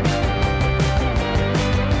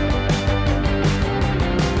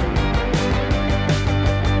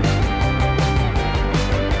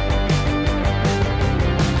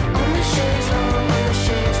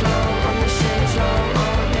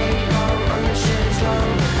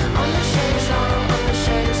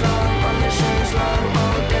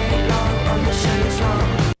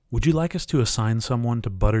 Would you like us to assign someone to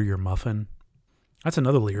butter your muffin? That's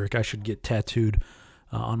another lyric I should get tattooed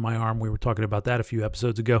on my arm. We were talking about that a few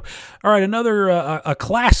episodes ago. All right, another a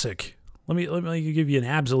classic. Let me give you an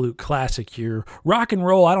absolute classic here. Rock and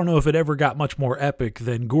roll, I don't know if it ever got much more epic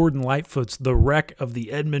than Gordon Lightfoot's The Wreck of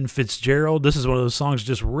the Edmund Fitzgerald. This is one of those songs that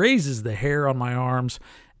just raises the hair on my arms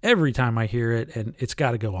every time I hear it, and it's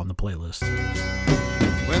got to go on the playlist.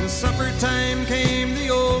 When supper time came, the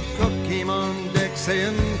old cook came on deck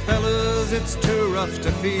saying, fellas, it's too rough to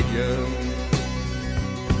feed you.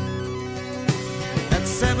 At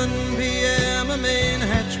 7 p.m. a main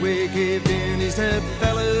hatchway caved in. He said,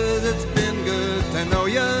 fellas, it's been good to know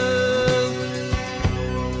you.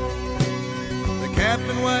 The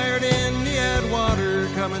captain wired in, he had water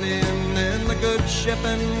coming in, and the good ship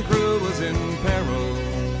and crew was in peril.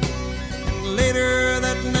 Later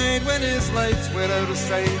that night, when his lights went out of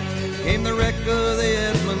sight, came the wreck of the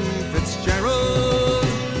Edmund Fitzgerald.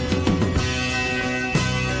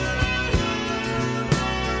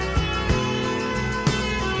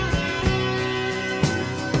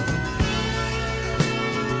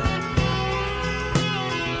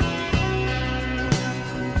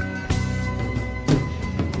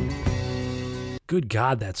 Good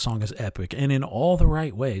God, that song is epic, and in all the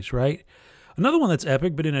right ways, right? Another one that's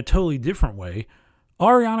epic, but in a totally different way,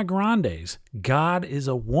 Ariana Grande's God is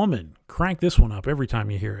a Woman. Crank this one up every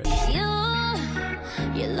time you hear it.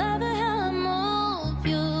 You love it how I move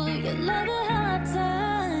you. You love it how I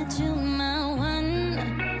touch you, my one.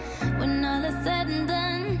 When all is said and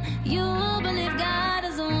done, you believe God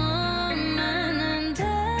is a woman. And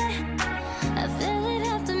I feel it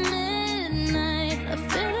after midnight. A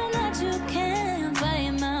feeling that you can't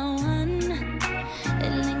fight, my one.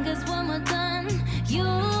 It lingers when we're done. You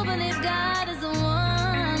believe God is a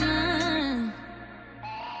woman.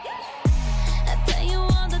 I tell you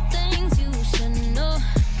all the things you should know.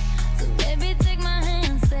 So baby, take my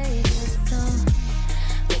hand, say this so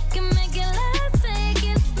we can make it last, take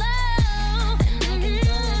it slow. And I can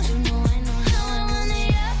let you know I know how I want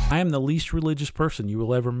it. I am the least religious person you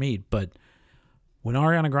will ever meet, but when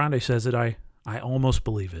Ariana Grande says it, I almost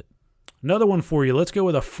believe it. Another one for you. Let's go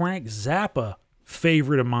with a Frank Zappa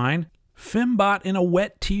favorite of mine. Fembot in a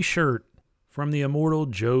Wet T-Shirt from the immortal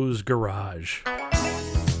Joe's Garage.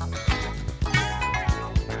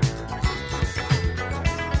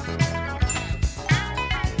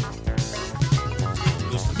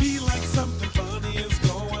 Looks to me like something funny is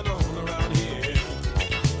going on around here.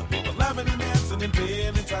 The people laughing and dancing and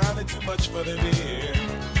paying entirely too much for their beer.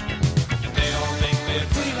 And they all think they're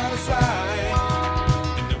clean outside.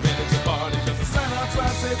 And they're ready to party because the sign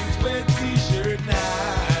outside says it's Wet T-Shirt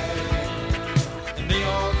night. And they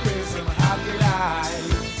all crazy and happy life.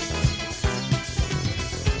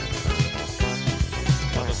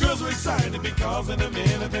 Well, the girls are excited because in a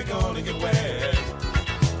minute they're gonna get wet.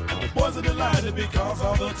 And the boys are delighted because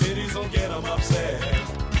all the titties will get them upset.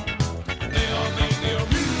 And they all think they're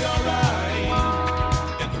really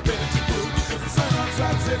alright. And they're ready to move because the sun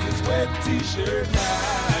outside says it's Wet T-Shirt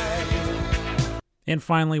night. And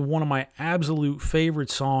finally, one of my absolute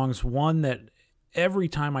favorite songs, one that every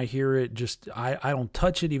time I hear it, just I don't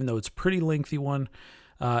touch it, even though it's a pretty lengthy one,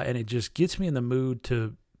 and it just gets me in the mood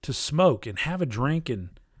to smoke and have a drink and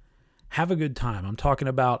have a good time. I'm talking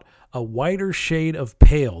about A Whiter Shade of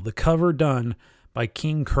Pale, the cover done by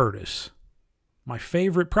King Curtis. My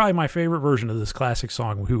favorite, probably my favorite version of this classic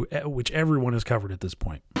song, which everyone has covered at this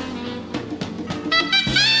point.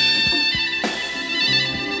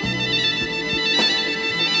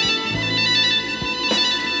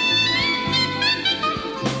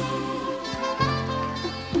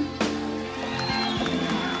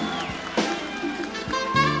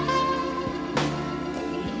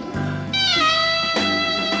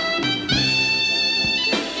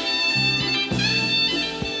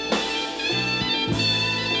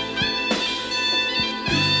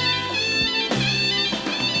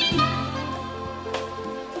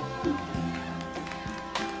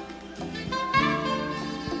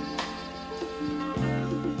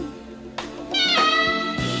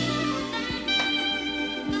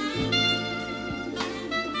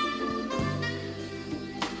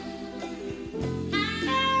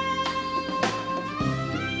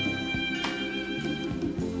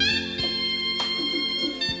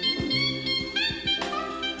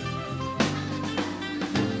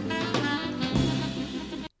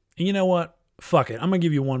 you know what? Fuck it. I'm going to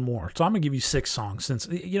give you one more. So I'm going to give you 6 songs since,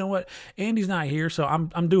 you know what? Andy's not here, so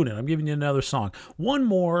I'm doing it. I'm giving you another song. One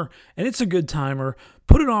more, and it's a good timer.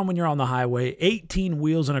 Put it on when you're on the highway. 18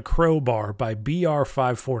 Wheels and a Crowbar by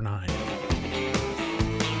BR549.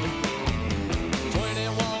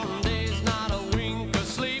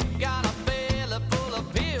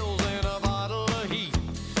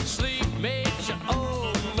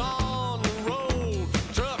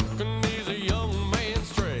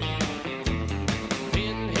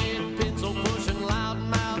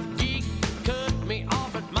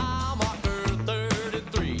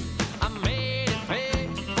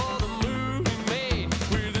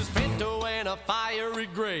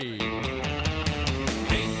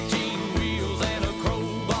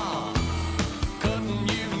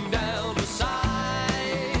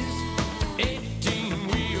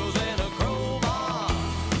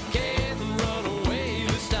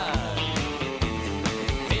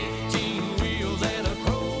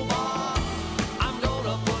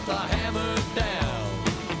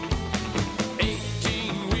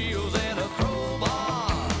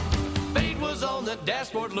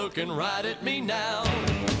 Looking right at me now.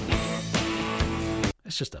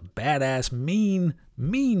 It's just a badass,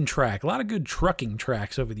 mean track. A lot of good trucking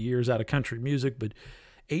tracks over the years out of country music, but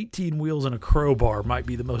 18 Wheels and a Crowbar might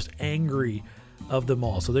be the most angry of them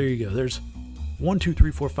all. So there you go. There's 1, 2,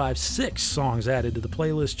 3, 4, 5, 6 songs added to the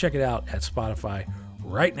playlist. Check it out at Spotify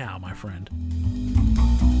right now, my friend.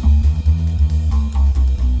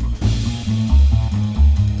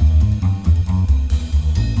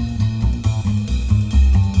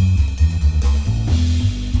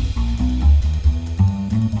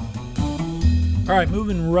 All right,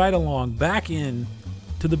 moving right along, back in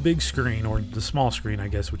to the big screen, or the small screen, I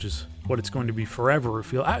guess, which is what it's going to be forever.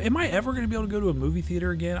 Am I ever going to be able to go to a movie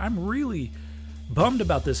theater again? I'm really bummed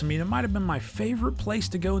about this. I mean, it might have been my favorite place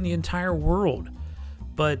to go in the entire world.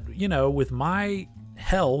 But, you know, with my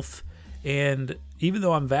health, and even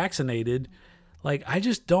though I'm vaccinated, like, I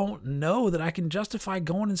just don't know that I can justify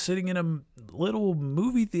going and sitting in a little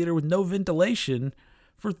movie theater with no ventilation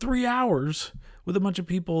for 3 hours with a bunch of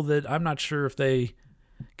people that I'm not sure if they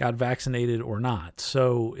got vaccinated or not.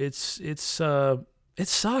 So it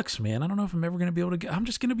sucks, man. I don't know if I'm ever going to be able to I'm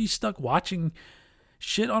just going to be stuck watching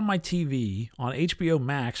shit on my TV on HBO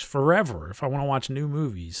Max forever if I want to watch new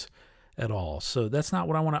movies at all. So that's not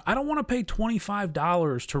what I want to. I don't want to pay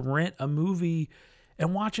 $25 to rent a movie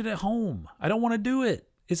and watch it at home. I don't want to do it.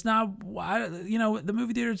 It's not, the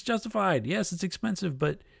movie theater is justified. Yes, it's expensive,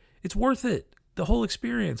 but it's worth it. The whole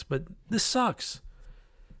experience, but this sucks.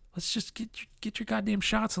 Let's just get your goddamn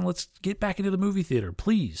shots and let's get back into the movie theater,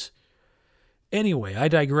 please. Anyway, I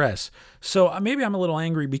digress. So maybe I'm a little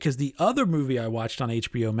angry because the other movie I watched on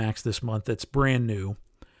HBO Max this month that's brand new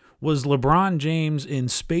was LeBron James in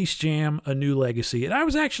Space Jam: A New Legacy. And I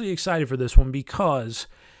was actually excited for this one because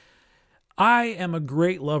I am a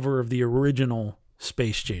great lover of the original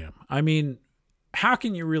Space Jam. I mean, how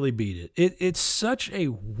can you really beat it? It's such a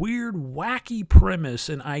weird, wacky premise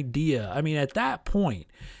and idea. I mean, at that point,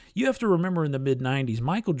 you have to remember in the mid-'90s,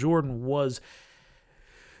 Michael Jordan was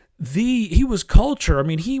he was culture. I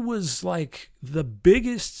mean, he was like the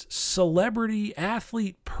biggest celebrity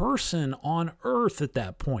athlete person on earth at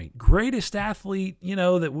that point. Greatest athlete,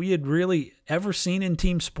 that we had really ever seen in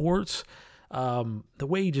team sports. The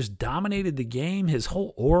way he just dominated the game, his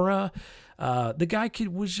whole aura. The guy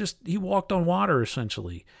he walked on water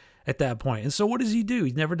essentially at that point. And so what does he do?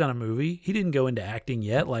 He's never done a movie. He didn't go into acting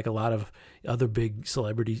yet like a lot of other big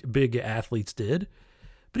celebrities, big athletes did.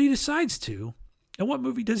 But he decides to. And what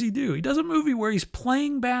movie does he do? He does a movie where he's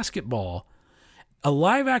playing basketball, a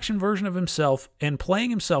live action version of himself, and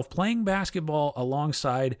playing basketball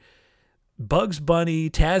alongside Bugs Bunny,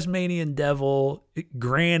 Tasmanian Devil,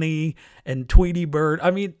 Granny, and Tweety Bird.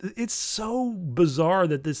 I mean, it's so bizarre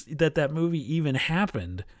that that movie even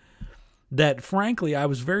happened that, frankly, I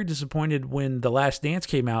was very disappointed when The Last Dance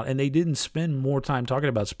came out and they didn't spend more time talking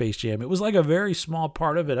about Space Jam. It was like a very small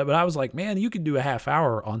part of it, but I was like, man, you could do a half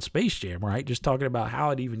hour on Space Jam, right? Just talking about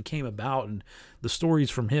how it even came about and the stories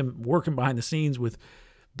from him working behind the scenes with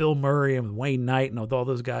Bill Murray and with Wayne Knight and with all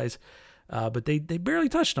those guys. But they barely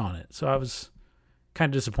touched on it, so I was kind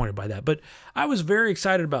of disappointed by that. But I was very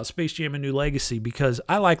excited about Space Jam: A New Legacy because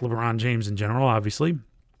I like LeBron James in general, obviously.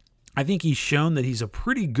 I think he's shown that he's a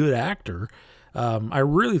pretty good actor. I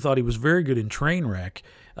really thought he was very good in Trainwreck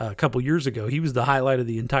a couple years ago. He was the highlight of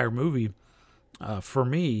the entire movie for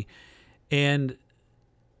me. And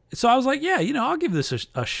so I was like, yeah, I'll give this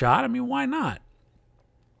a shot. I mean, why not?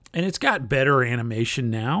 And it's got better animation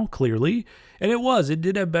now, clearly. And it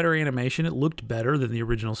did have better animation. It looked better than the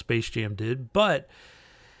original Space Jam did. But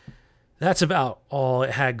that's about all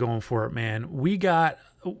it had going for it, man.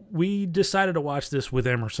 We decided to watch this with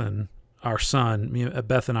Emerson, our son.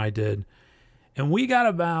 Beth and I did. And we got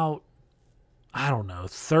about, I don't know,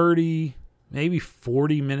 30, maybe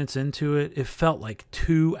 40 minutes into it. It felt like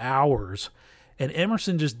 2 hours. And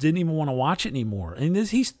Emerson just didn't even want to watch it anymore. And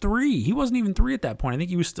he's 3. He wasn't even 3 at that point. I think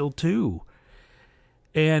he was still 2.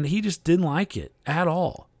 And he just didn't like it at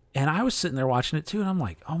all. And I was sitting there watching it too, and I'm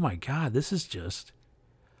like, oh my God, this is just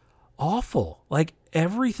awful. Like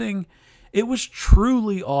everything, it was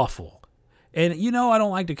truly awful. And I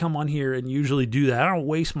don't like to come on here and usually do that. I don't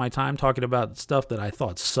waste my time talking about stuff that I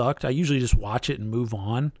thought sucked. I usually just watch it and move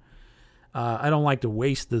on. I don't like to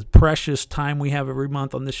waste the precious time we have every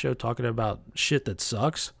month on this show talking about shit that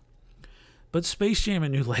sucks. But Space Jam: A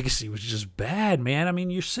New Legacy was just bad, man. I mean,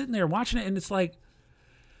 you're sitting there watching it, and it's like,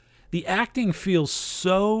 the acting feels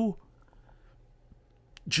so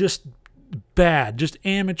just bad, just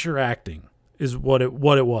amateur acting is what it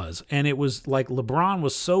was. And it was like LeBron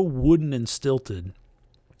was so wooden and stilted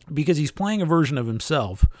because he's playing a version of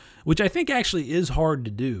himself, which I think actually is hard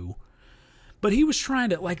to do. But he was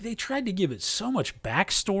trying to, they tried to give it so much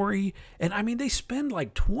backstory. And I mean, they spend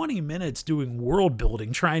like 20 minutes doing world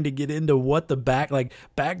building, trying to get into what the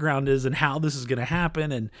background is and how this is going to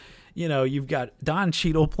happen. And, you've got Don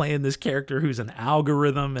Cheadle playing this character who's an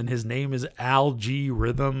algorithm, and his name is Al G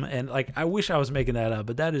Rhythm. And I wish I was making that up,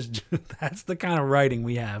 but that's the kind of writing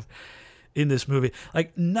we have in this movie.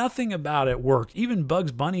 Like, nothing about it worked. Even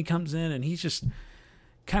Bugs Bunny comes in, and he's just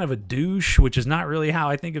kind of a douche, which is not really how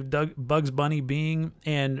I think of Bugs Bunny being.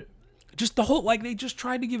 And just the whole, they just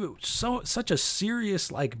tried to give it such a serious,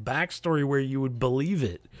 backstory where you would believe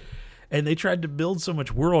it. And they tried to build so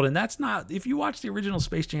much world. And that's not, if you watch the original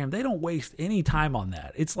Space Jam, they don't waste any time on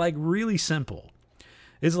that. It's really simple.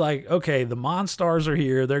 It's okay, the Monstars are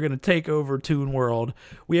here. They're going to take over Toon World.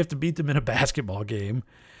 We have to beat them in a basketball game.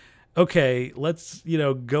 Okay, let's,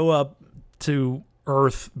 go up to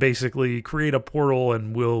Earth, basically, create a portal,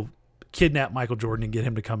 and we'll kidnap Michael Jordan and get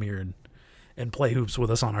him to come here and play hoops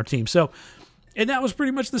with us on our team. So, and that was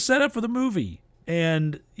pretty much the setup for the movie.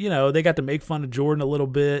 And, they got to make fun of Jordan a little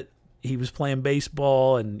bit. He was playing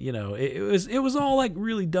baseball, and it was all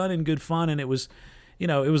really done in good fun, and it was it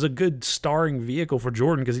was a good starring vehicle for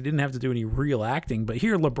Jordan because he didn't have to do any real acting. But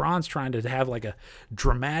here LeBron's trying to have a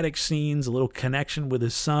dramatic scenes, a little connection with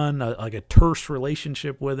his son, a terse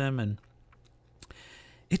relationship with him, and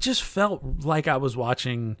it just felt like I was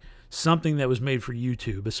watching something that was made for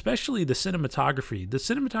YouTube, especially the cinematography. The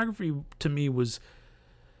cinematography to me was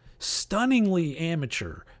stunningly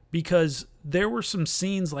amateur. Because there were some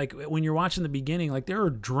scenes, when you're watching the beginning, there are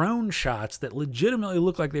drone shots that legitimately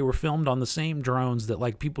look like they were filmed on the same drones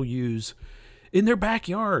that people use in their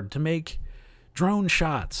backyard to make drone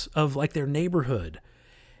shots of their neighborhood.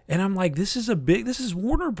 And I'm this is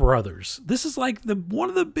Warner Brothers. This is one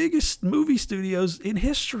of the biggest movie studios in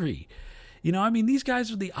history. These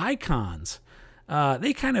guys are the icons.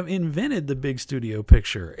 They kind of invented the big studio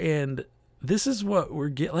picture. And this is what we're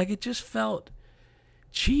getting. It just felt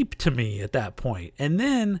cheap to me at that point. And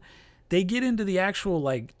then they get into the actual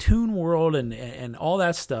Toon World and all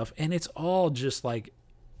that stuff, and it's all just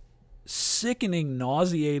sickening,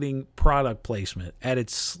 nauseating product placement at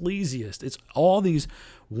its sleaziest. It's all these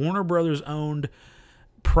Warner Brothers owned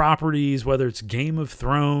properties, whether it's Game of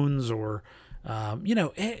Thrones or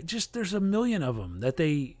there's a million of them that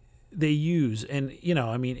they use. And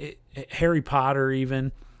Harry Potter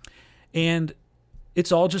even. And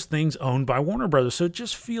it's all just things owned by Warner Brothers. So it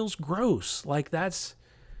just feels gross.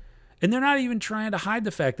 And they're not even trying to hide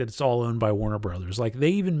the fact that it's all owned by Warner Brothers.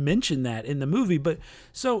 They even mention that in the movie. But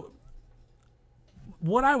so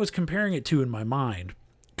what I was comparing it to in my mind,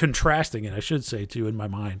 contrasting it, I should say, to in my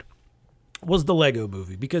mind, was the Lego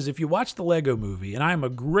Movie. Because if you watch the Lego Movie, and I'm a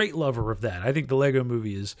great lover of that, I think the Lego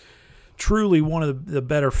Movie is truly one of the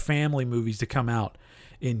better family movies to come out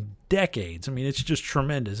in decades. I mean, it's just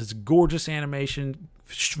tremendous. It's gorgeous animation,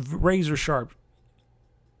 razor sharp,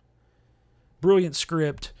 brilliant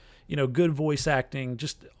script, good voice acting,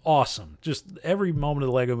 just awesome. Just every moment of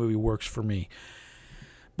the Lego Movie works for me.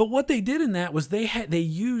 But what they did in that was they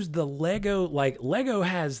used the Lego, Lego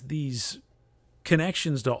has these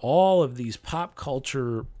connections to all of these pop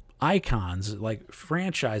culture icons,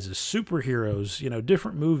 franchises, superheroes,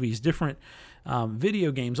 different movies, different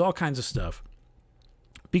video games, all kinds of stuff.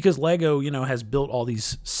 Because Lego, has built all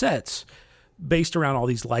these sets based around all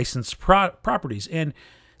these licensed properties. And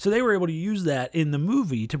so they were able to use that in the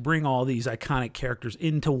movie to bring all these iconic characters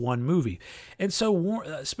into one movie. And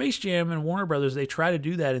so Space Jam and Warner Brothers, they try to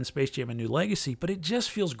do that in Space Jam: A New Legacy, but it just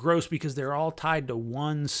feels gross because they're all tied to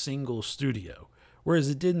one single studio. Whereas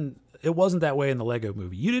it didn't, It wasn't that way in the Lego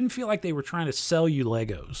movie. You didn't feel like they were trying to sell you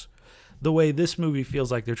Legos the way this movie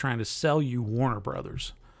feels like they're trying to sell you Warner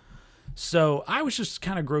Brothers. So I was just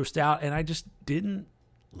kind of grossed out, and I just didn't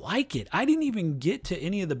like it. I didn't even get to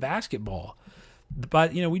any of the basketball,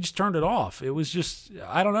 but we just turned it off. It was just,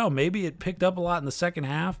 I don't know, maybe it picked up a lot in the second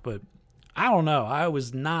half, but I don't know. I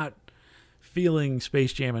was not feeling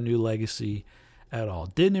Space Jam: A New Legacy at all.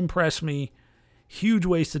 Didn't impress me. Huge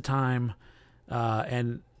waste of time,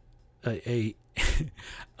 and a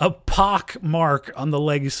pock mark on the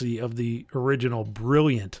legacy of the original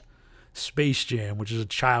brilliant Space Jam, which is a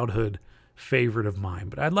childhood favorite of mine.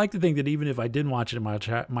 But I'd like to think that even if I didn't watch it in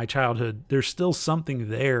my childhood, there's still something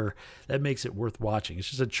there that makes it worth watching. It's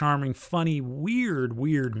just a charming, funny, weird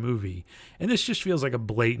movie. And this just feels like a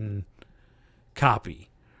blatant copy,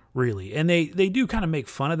 really. And they do kind of make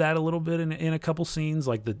fun of that a little bit in a couple scenes.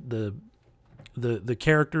 Like the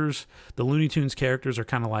characters, the Looney Tunes characters are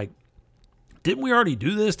kind of like, didn't we already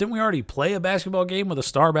do this? Didn't we already play a basketball game with a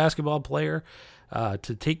star basketball player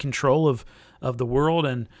to take control of the world?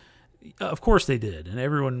 And of course they did, and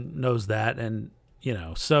everyone knows that. And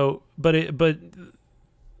so, but it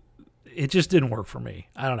just didn't work for me.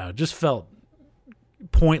 I don't know. It just felt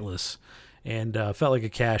pointless, and felt like a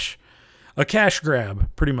cash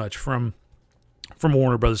grab, pretty much from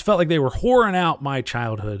Warner Brothers. Felt like they were whoring out my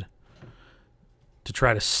childhood to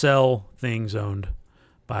try to sell things owned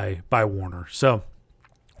by Warner. So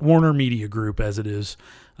Warner Media Group, as it is.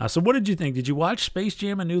 So what did you think? Did you watch Space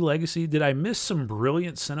Jam: A New Legacy? Did I miss some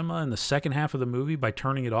brilliant cinema in the second half of the movie by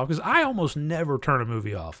turning it off? Because I almost never turn a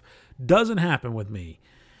movie off. Doesn't happen with me.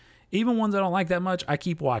 Even ones I don't like that much, I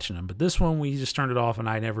keep watching them. But this one, we just turned it off, and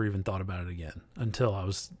I never even thought about it again until I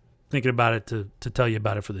was thinking about it to tell you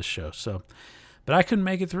about it for this show. So, but I couldn't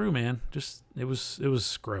make it through, man. Just it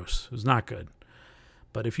was gross. It was not good.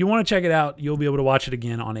 But if you want to check it out, you'll be able to watch it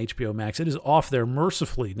again on HBO Max. It is off there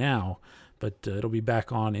mercifully now, but it'll be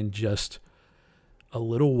back on in just a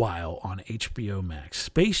little while on HBO Max.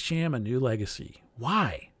 Space Jam: A New Legacy.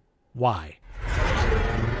 Why?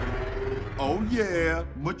 Oh yeah,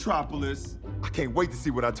 Metropolis. I can't wait to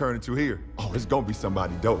see what I turn into here. Oh, it's gonna be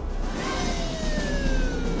somebody dope.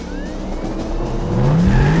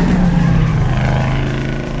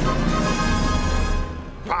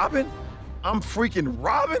 Robin? I'm freaking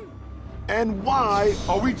Robin? And why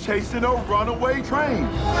are we chasing a runaway train?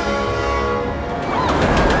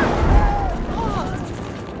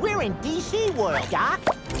 We're in DC world, Doc.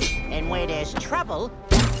 And where there's trouble,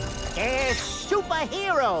 there's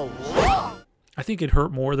superheroes. I think it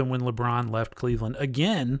hurt more than when LeBron left Cleveland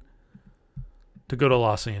again to go to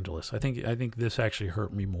Los Angeles. I think this actually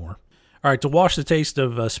hurt me more. All right, to wash the taste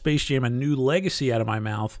of Space Jam: A New Legacy out of my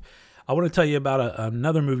mouth, I want to tell you about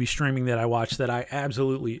another movie streaming that I watched that I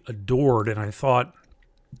absolutely adored and I thought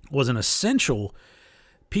was an essential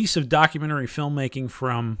piece of documentary filmmaking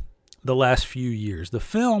from the last few years. The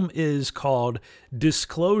film is called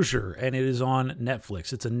Disclosure, and it is on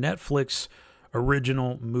Netflix. It's a Netflix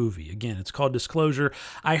original movie. Again, it's called Disclosure.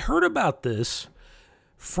 I heard about this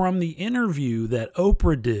from the interview that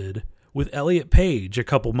Oprah did with Elliot Page a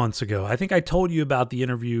couple months ago. I think I told you about the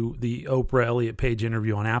interview, the Oprah Elliot Page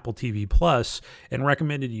interview on Apple TV Plus, and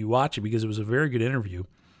recommended you watch it because it was a very good interview.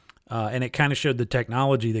 And it kind of showed the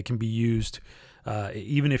technology that can be used,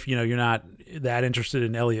 even if you're not that interested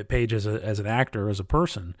in Elliot Page as an actor, as a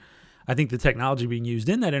person. I think the technology being used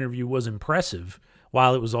in that interview was impressive,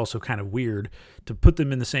 while it was also kind of weird to put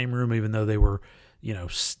them in the same room, even though they were,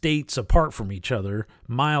 states apart from each other,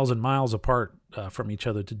 miles and miles apart from each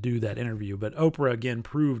other to do that interview. But Oprah, again,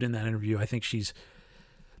 proved in that interview, I think she's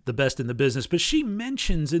the best in the business. But she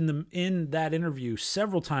mentions in that interview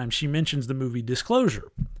several times, she mentions the movie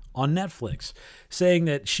Disclosure on Netflix, saying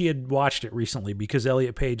that she had watched it recently because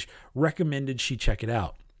Elliot Page recommended she check it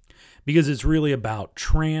out, because it's really about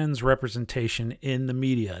trans representation in the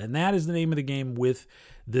media. And that is the name of the game with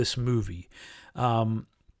this movie.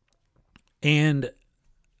 And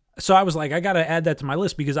so I was like, I got to add that to my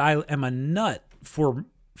list because I am a nut for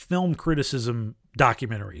film criticism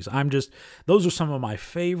documentaries. Those are some of my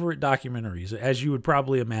favorite documentaries, as you would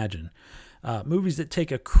probably imagine. Movies that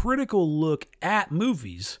take a critical look at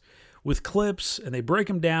movies with clips, and they break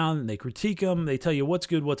them down, and they critique them. They tell you what's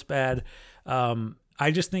good, what's bad. I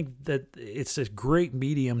just think that it's a great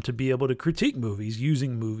medium to be able to critique movies,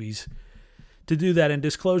 using movies to do that. And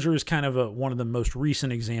Disclosure is kind of one of the most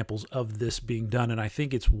recent examples of this being done, and I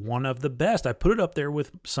think it's one of the best. I put it up there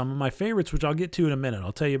with some of my favorites, which I'll get to in a minute.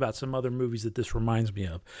 I'll tell you about some other movies that this reminds me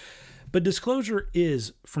of. But Disclosure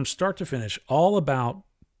is, from start to finish, all about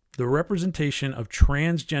the representation of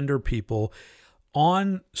transgender people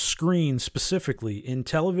on screen, specifically in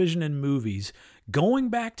television and movies, going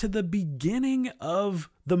back to the beginning of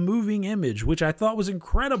the moving image, which I thought was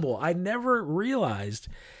incredible. I never realized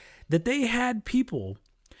that they had people,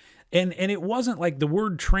 and it wasn't like the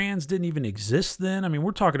word trans didn't even exist then. I mean,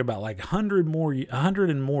 we're talking about like 100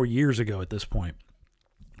 and more years ago at this point,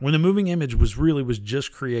 when the moving image was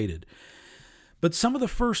just created. But some of the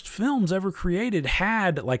first films ever created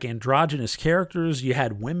had like androgynous characters. You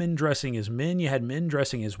had women dressing as men. You had men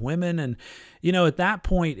dressing as women. And, you know, at that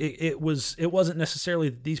point, it wasn't necessarily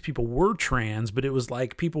that these people were trans, but it was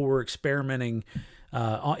like people were experimenting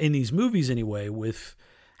in these movies anyway with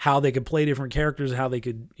how they could play different characters, how they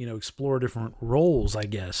could, you know, explore different roles, I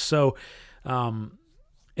guess. So,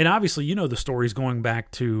 and obviously, you know, the stories going back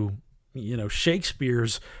to, you know,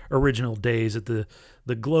 Shakespeare's original days at the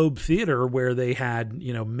Globe Theater, where they had,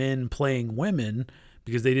 you know, men playing women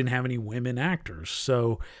because they didn't have any women actors.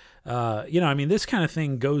 So, you know, I mean, this kind of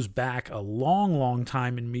thing goes back a long, long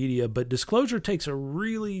time in media, but Disclosure takes a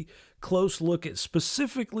really close look at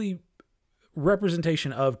specifically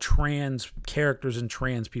representation of trans characters and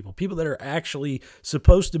trans people that are actually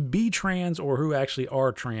supposed to be trans or who actually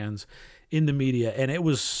are trans in the media. And it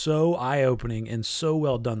was so eye-opening and so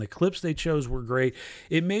well done. The clips they chose were great.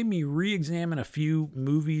 It made me re-examine a few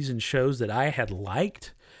movies and shows that I had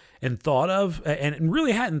liked and thought of and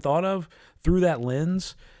really hadn't thought of through that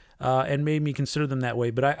lens, and made me consider them that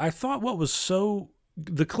way. But I thought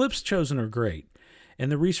the clips chosen are great,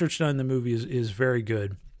 and the research done in the movie is very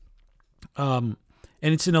good. And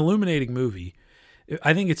it's an illuminating movie.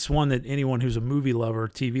 I think it's one that anyone who's a movie lover,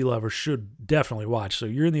 TV lover, should definitely watch. So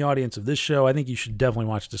you're in the audience of this show, I think you should definitely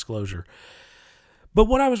watch Disclosure. But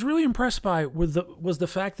what I was really impressed by was the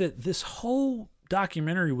fact that this whole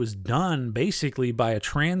documentary was done basically by a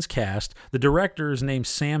trans cast. The director is named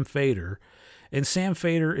Sam Feder, and Sam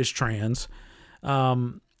Feder is trans.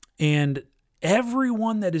 And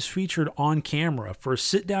everyone that is featured on camera for a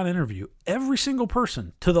sit-down interview, every single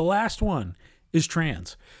person to the last one is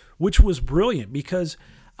trans, which was brilliant because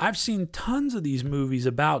I've seen tons of these movies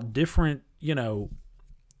about different, you know,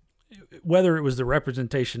 whether it was the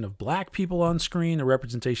representation of black people on screen, the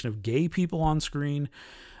representation of gay people on screen,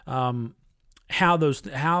 how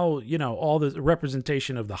you know, all the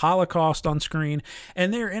representation of the Holocaust on screen,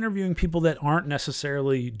 and they're interviewing people that aren't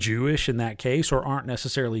necessarily Jewish in that case, or aren't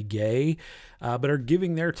necessarily gay, but are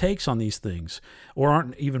giving their takes on these things, or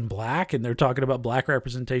aren't even black, and they're talking about black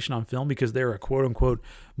representation on film because they're a quote-unquote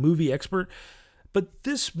movie expert. But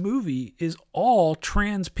this movie is all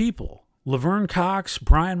trans people. Laverne Cox,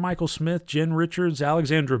 Brian Michael Smith, Jen Richards,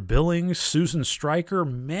 Alexandra Billings, Susan Stryker,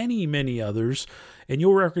 many, many others. And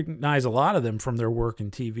you'll recognize a lot of them from their work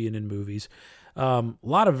in TV and in movies. A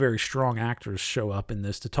lot of very strong actors show up in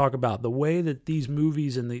this to talk about the way that these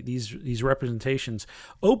movies and these representations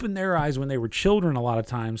opened their eyes when they were children a lot of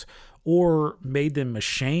times, or made them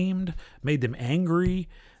ashamed, made them angry,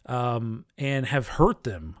 and have hurt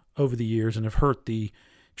them over the years and have hurt the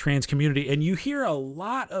trans community. And you hear a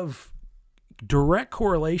lot of direct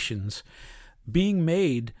correlations being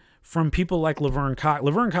made from people like Laverne Cox.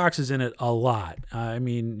 Laverne Cox is in it a lot. I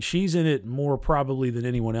mean, she's in it more probably than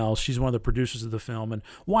anyone else. She's one of the producers of the film, and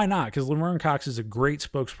why not? Because Laverne Cox is a great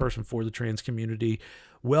spokesperson for the trans community,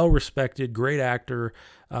 well-respected, great actor,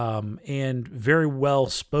 and very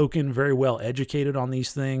well-spoken, very well-educated on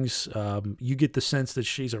these things. You get the sense that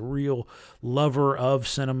she's a real lover of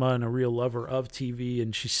cinema and a real lover of TV,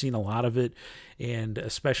 and she's seen a lot of it, and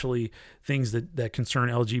especially things that concern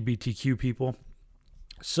LGBTQ people.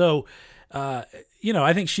 So, you know,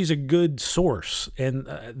 I think she's a good source, and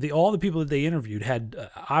all the people that they interviewed had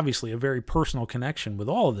obviously a very personal connection with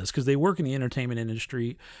all of this because they work in the entertainment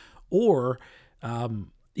industry, or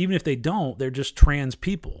even if they don't, they're just trans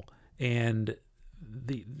people, and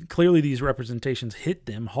clearly these representations hit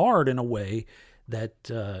them hard in a way that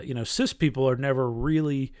you know, cis people are never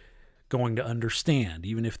really going to understand,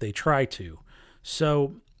 even if they try to.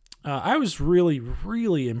 So I was really,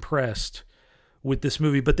 really impressed with this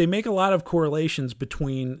movie, but they make a lot of correlations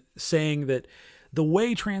between saying that the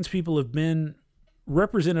way trans people have been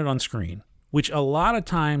represented on screen, which a lot of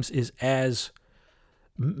times is as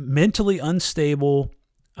mentally unstable,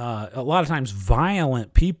 a lot of times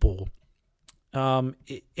violent people, and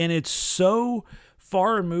it's so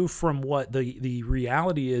far removed from what the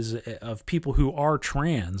reality is of people who are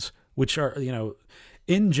trans, which are, you know,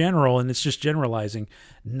 in general, and it's just generalizing,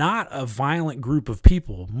 not a violent group of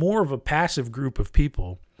people, more of a passive group of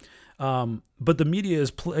people. But the media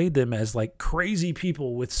has played them as like crazy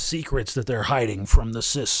people with secrets that they're hiding from the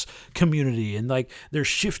cis community. And like they're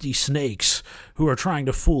shifty snakes who are trying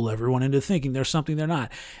to fool everyone into thinking there's something they're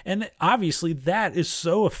not. And obviously that is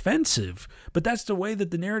so offensive, but that's the way that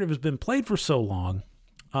the narrative has been played for so long.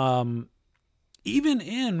 Even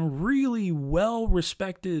in really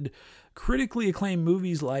well-respected, critically acclaimed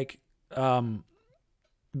movies like The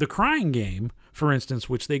Crying Game, for instance,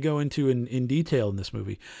 which they go into in detail in this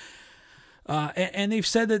movie. And they've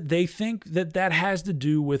said that they think that has to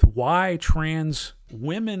do with why trans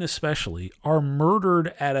women especially are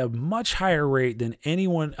murdered at a much higher rate than any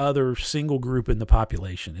one other single group in the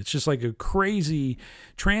population. It's just like a crazy,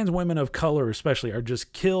 trans women of color especially are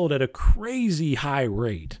just killed at a crazy high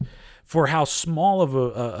rate for how small of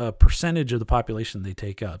a percentage of the population they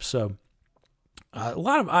take up. So a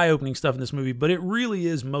lot of eye-opening stuff in this movie, but it really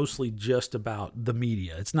is mostly just about the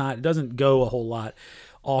media. It doesn't go a whole lot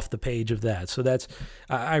off the page of that. So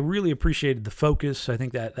I really appreciated the focus. I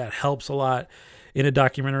think that helps a lot in a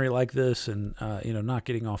documentary like this, and not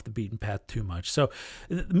getting off the beaten path too much. So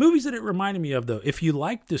the movies that it reminded me of, though, if you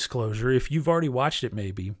like Disclosure, if you've already watched it,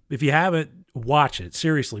 maybe if you haven't, watch it.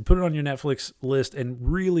 Seriously, put it on your Netflix list and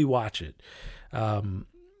really watch it,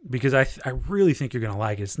 because I really think you're going to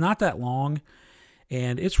like it. It's not that long,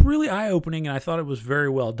 and it's really eye-opening, and I thought it was very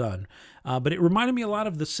well done. But it reminded me a lot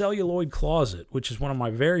of The Celluloid Closet, which is one of my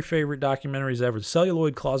very favorite documentaries ever. The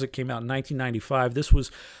Celluloid Closet came out in 1995. This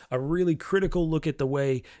was a really critical look at the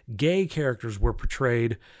way gay characters were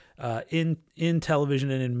portrayed in television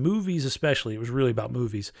and in movies especially. It was really about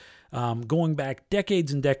movies, going back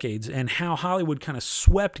decades and decades, and how Hollywood kind of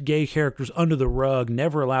swept gay characters under the rug,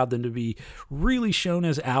 never allowed them to be really shown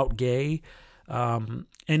as out gay. And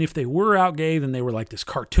if they were out gay, then they were like this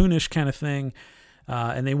cartoonish kind of thing,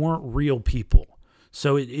 and they weren't real people.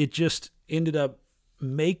 So it just ended up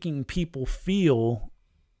making people feel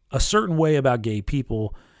a certain way about gay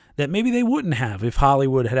people that maybe they wouldn't have if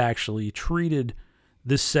Hollywood had actually treated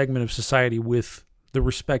this segment of society with the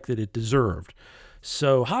respect that it deserved.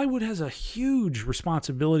 So Hollywood has a huge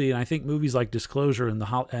responsibility, and I think movies like Disclosure and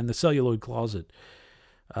the Celluloid Closet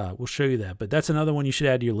will show you that. But that's another one you should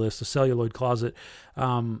add to your list, The Celluloid Closet.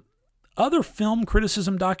 Other film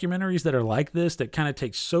criticism documentaries that are like this, that kind of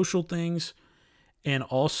take social things and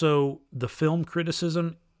also the film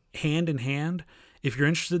criticism hand in hand. If you're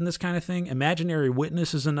interested in this kind of thing, Imaginary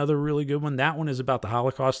Witness is another really good one. That one is about the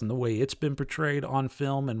Holocaust and the way it's been portrayed on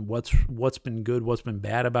film, and what's been good, what's been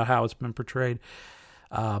bad about how it's been portrayed.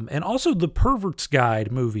 And also the Pervert's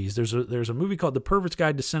Guide movies. There's a movie called The Pervert's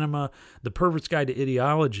Guide to Cinema, The Pervert's Guide to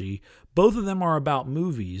Ideology. Both of them are about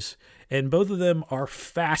movies, and both of them are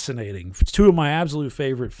fascinating. It's two of my absolute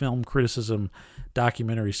favorite film criticism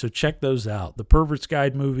documentaries, so check those out. The Pervert's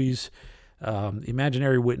Guide movies,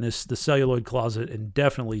 Imaginary Witness, The Celluloid Closet, and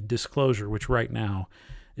definitely Disclosure, which right now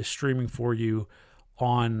is streaming for you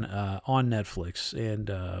on Netflix, and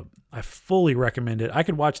I fully recommend it. I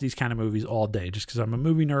could watch these kind of movies all day just because I'm a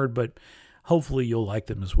movie nerd, but hopefully you'll like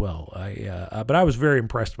them as well. But I was very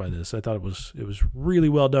impressed by this. I thought it was really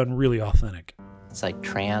well done, really authentic. It's like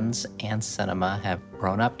trans and cinema have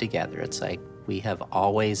grown up together. It's like we have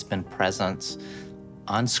always been present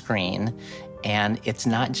on screen, and it's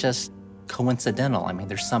not just coincidental. I mean,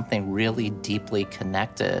 there's something really deeply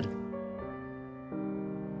connected.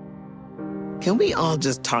 Can we all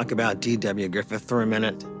just talk about D.W. Griffith for a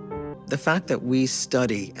minute? The fact that we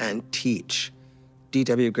study and teach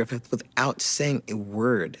D.W. Griffith without saying a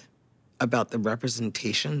word about the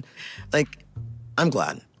representation, I'm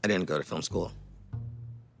glad I didn't go to film school.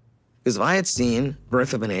 Because if I had seen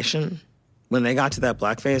Birth of a Nation, when they got to that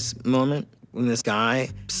blackface moment, when this guy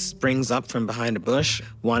springs up from behind a bush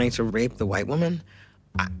wanting to rape the white woman,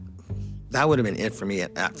 that would have been it for me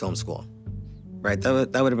at film school, right? That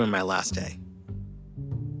would have been my last day.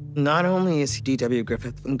 Not only is D.W.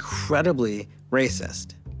 Griffith incredibly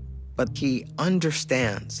racist, but he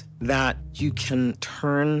understands that you can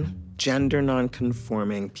turn gender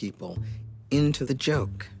nonconforming people into the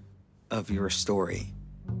joke of your story.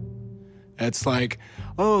 It's like,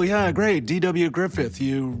 oh yeah, great, D.W. Griffith,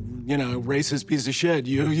 you racist piece of shit.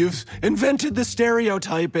 You've invented the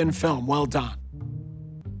stereotype in film. Well done.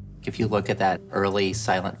 If you look at that early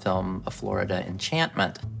silent film, A Florida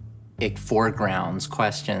Enchantment, it foregrounds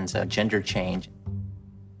questions of gender change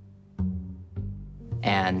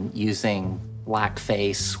and using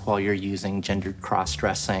blackface while you're using gendered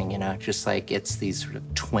cross-dressing, just like it's these sort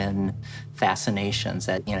of twin fascinations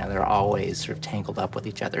that, they're always sort of tangled up with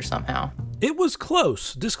each other somehow. It was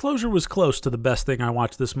close. Disclosure was close to the best thing I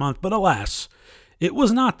watched this month, but alas, It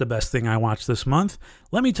was not the best thing I watched this month.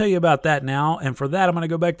 Let me tell you about that now. And for that, I'm going to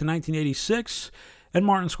go back to 1986 and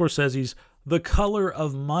Martin Scorsese's The Color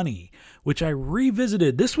of Money, which I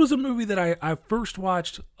revisited. This was a movie that I first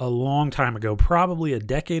watched a long time ago, probably a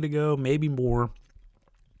decade ago, maybe more.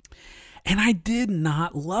 And I did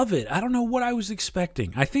not love it. I don't know what I was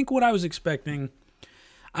expecting. I think what I was expecting,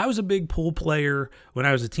 I was a big pool player when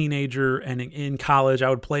I was a teenager, and in college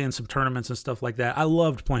I would play in some tournaments and stuff like that. I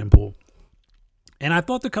loved playing pool. And I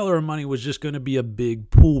thought The Color of Money was just going to be a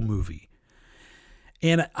big pool movie.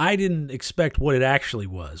 And I didn't expect what it actually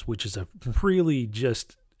was, which is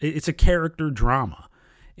it's a character drama.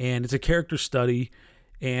 And it's a character study.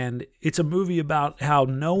 And it's a movie about how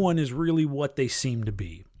no one is really what they seem to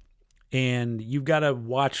be. And you've got to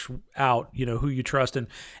watch out, who you trust and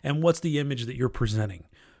what's the image that you're presenting.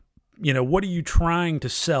 What are you trying to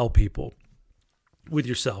sell people with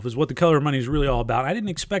yourself is what The Color of Money is really all about. I didn't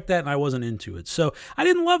expect that, and I wasn't into it. So I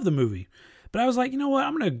didn't love the movie. But I was like, you know what?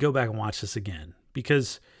 I'm going to go back and watch this again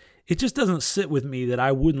because it just doesn't sit with me that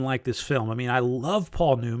I wouldn't like this film. I mean, I love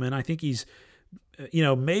Paul Newman. I think he's,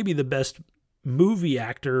 maybe the best movie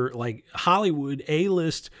actor, like Hollywood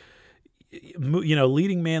A-list,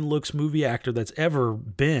 leading man looks movie actor that's ever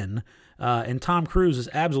been. And Tom Cruise is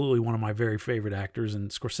absolutely one of my very favorite actors.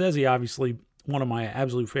 And Scorsese, obviously, one of my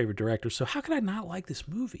absolute favorite directors. So how could I not like this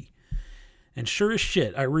movie? And sure as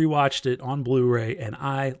shit, I rewatched it on Blu-ray and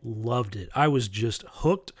I loved it. I was just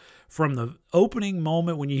hooked from the opening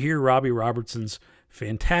moment when you hear Robbie Robertson's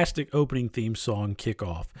fantastic opening theme song kick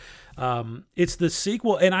off. It's the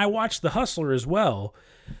sequel, and I watched The Hustler as well.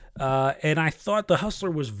 And I thought The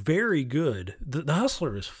Hustler was very good. The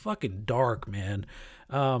Hustler is fucking dark, man.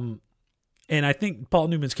 And I think Paul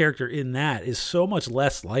Newman's character in that is so much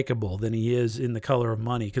less likable than he is in The Color of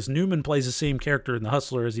Money, because Newman plays the same character in The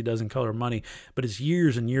Hustler as he does in Color of Money, but it's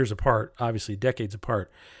years and years apart, obviously decades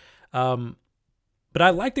apart. But I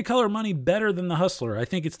like The Color of Money better than The Hustler. I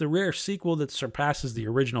think it's the rare sequel that surpasses the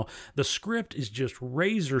original. The script is just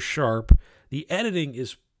razor sharp. The editing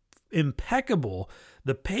is impeccable.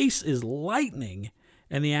 The pace is lightning.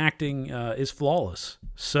 And the acting is flawless.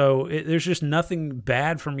 So there's just nothing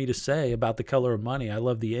bad for me to say about The Color of Money. I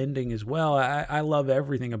love the ending as well. I love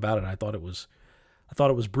everything about it. I thought it was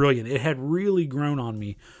brilliant. It had really grown on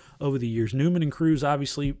me over the years. Newman and Cruise,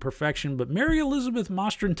 obviously perfection, but Mary Elizabeth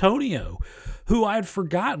Mastrantonio, who I had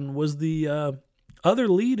forgotten was the other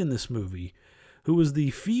lead in this movie, who was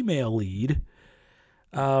the female lead.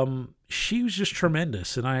 She was just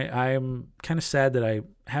tremendous, and I am kind of sad that I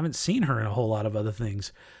haven't seen her in a whole lot of other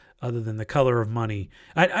things other than The Color of Money.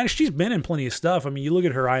 She's been in plenty of stuff. I mean, you look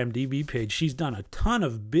at her IMDb page, she's done a ton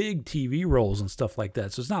of big TV roles and stuff like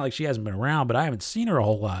that, so it's not like she hasn't been around, but I haven't seen her a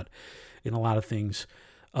whole lot in a lot of things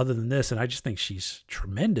other than this, and I just think she's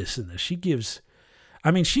tremendous in this.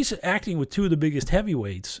 She's acting with two of the biggest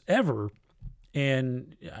heavyweights ever,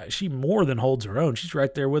 and she more than holds her own. She's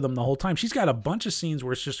right there with them the whole time. She's got a bunch of scenes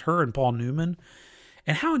where it's just her and Paul Newman.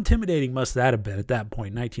 And how intimidating must that have been at that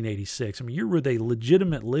point, 1986? I mean, you're with a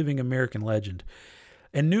legitimate living American legend.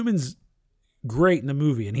 And Newman's great in the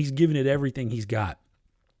movie, and he's giving it everything he's got.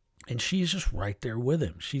 And she's just right there with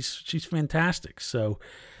him. She's fantastic. So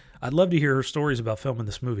I'd love to hear her stories about filming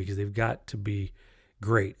this movie because they've got to be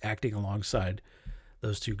great acting alongside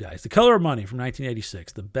those two guys. The Color of Money from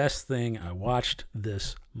 1986, the best thing I watched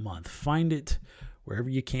this month. Find it wherever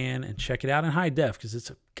you can and check it out in high def because it's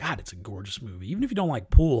a gorgeous movie. Even if you don't like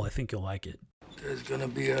pool, I think you'll like it. There's going to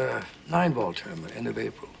be a 9-ball tournament end of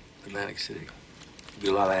April, Atlantic City. There'll be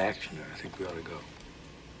a lot of action there. I think we ought to go.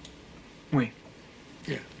 Wait.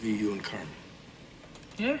 Yeah, me, you, and Carmen.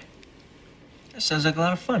 Yeah? That sounds like a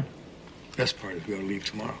lot of fun. Best part is we ought to leave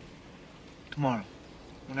tomorrow. Tomorrow?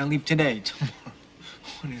 When I leave today, tomorrow.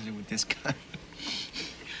 What is it with this guy?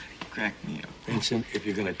 Crack me up. Vincent, if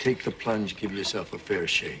you're going to take the plunge, give yourself a fair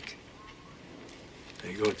shake.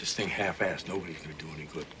 There you go with this thing half-assed. Nobody's going to do any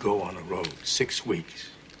good. Go on the road. 6 weeks.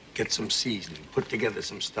 Get some seasoning. Put together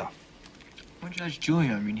some stuff. What Judge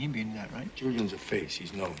Julian? I mean, he'd be into that, right? Julian's a face.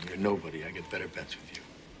 He's known. You're nobody. I get better bets with you.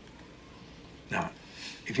 Now,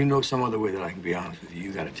 if you know some other way that I can be honest with you,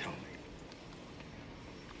 you got to tell me.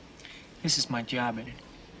 This is my job, isn't it?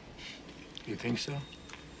 You think so?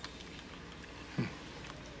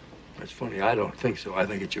 That's funny. I don't think so. I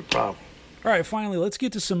think it's your problem. All right, finally, let's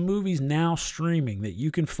get to some movies now streaming that you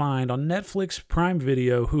can find on Netflix, Prime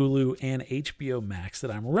Video, Hulu, and HBO Max that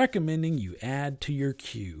I'm recommending you add to your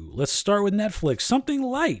queue. Let's start with Netflix. Something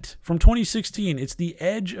light from 2016. It's The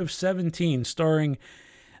Edge of 17, starring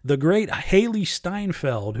the great Haley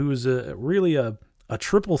Steinfeld, who is really a a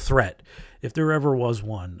triple threat, if there ever was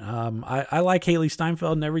one. I like Haley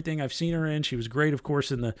Steinfeld and everything I've seen her in. She was great, of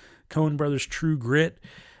course, in the Coen Brothers' True Grit.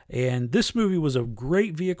 And this movie was a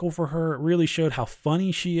great vehicle for her. It really showed how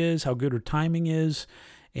funny she is, how good her timing is.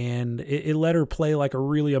 And it let her play like a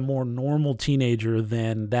more normal teenager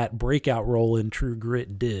than that breakout role in True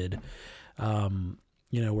Grit did.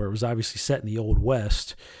 Where it was obviously set in the Old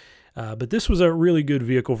West. But this was a really good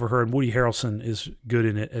vehicle for her, and Woody Harrelson is good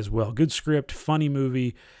in it as well. Good script, funny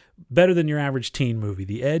movie, better than your average teen movie.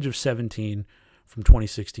 The Edge of 17 from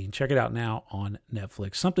 2016. Check it out now on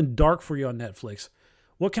Netflix. Something dark for you on Netflix.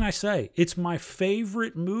 What can I say? It's my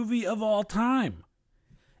favorite movie of all time.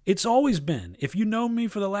 It's always been. If you know me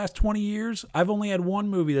for the last 20 years, I've only had one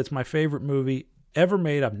movie that's my favorite movie ever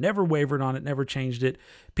made. I've never wavered on it, never changed it.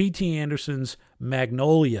 P.T. Anderson's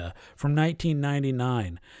Magnolia from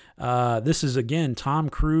 1999. This is, again, Tom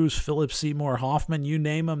Cruise, Philip Seymour Hoffman, you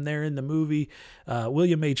name them, they're in the movie.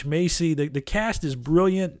 William H. Macy. The cast is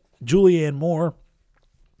brilliant. Julianne Moore.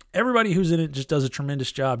 Everybody who's in it just does a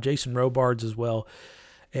tremendous job. Jason Robards as well.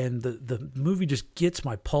 And the movie just gets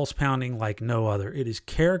my pulse pounding like no other. It is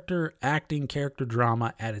character acting, character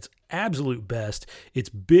drama at its absolute best. It's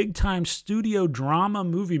big-time studio drama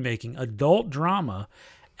movie making, adult drama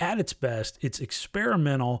at its best. It's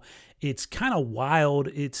experimental. It's kind of wild.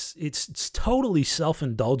 It's totally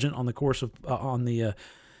self-indulgent on the course of in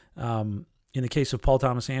the case of Paul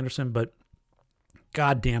Thomas Anderson. But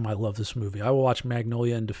goddamn, I love this movie. I will watch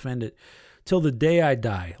Magnolia and defend it till the day I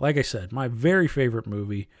die. Like I said, my very favorite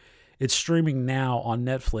movie. It's streaming now on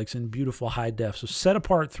Netflix in beautiful high def. So set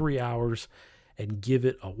apart 3 hours and give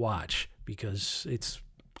it a watch because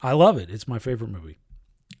I love it. It's my favorite movie.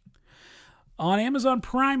 On Amazon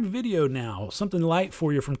Prime Video now, something light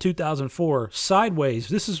for you from 2004, Sideways.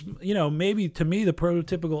 This is, maybe to me the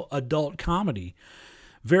prototypical adult comedy.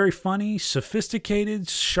 Very funny, sophisticated,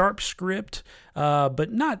 sharp script,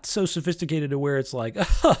 but not so sophisticated to where it's like,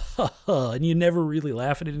 and you never really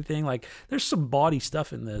laugh at anything. Like, there's some bawdy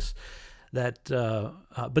stuff in this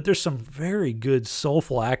but there's some very good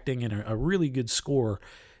soulful acting and a really good score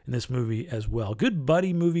in this movie as well. Good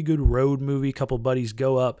buddy movie, good road movie. A couple buddies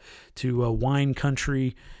go up to wine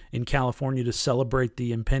country in California to celebrate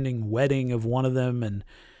the impending wedding of one of them, and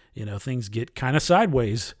things get kind of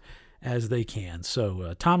sideways as they can.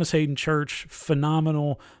 So Thomas Hayden Church,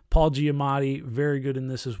 phenomenal. Paul Giamatti, very good in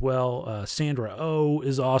this as well. Sandra Oh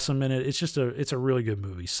is awesome in it. It's a really good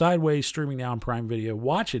movie. Sideways, streaming now on Prime Video.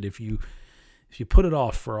 Watch it if you put it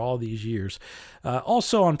off for all these years.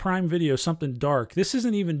 Also on Prime Video, something dark. This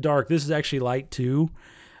isn't even dark. This is actually light too.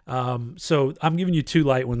 So I'm giving you two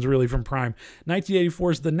light ones really from Prime.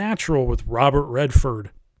 1984's The Natural with Robert Redford.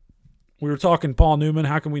 We were talking Paul Newman.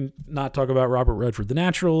 How can we not talk about Robert Redford? The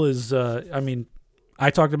Natural is, I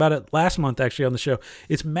talked about it last month actually on the show.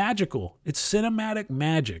 It's magical. It's cinematic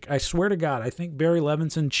magic. I swear to God, I think Barry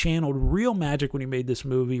Levinson channeled real magic when he made this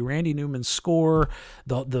movie. Randy Newman's score,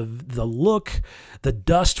 the look, the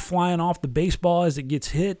dust flying off the baseball as it gets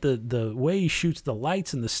hit, the way he shoots the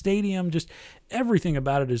lights in the stadium, just everything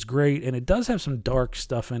about it is great. And it does have some dark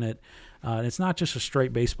stuff in it. And it's not just a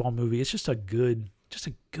straight baseball movie. It's just a good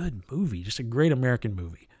movie, just a great American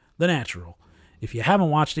movie. The Natural. If you haven't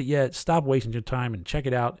watched it yet, stop wasting your time and check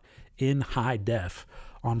it out in high def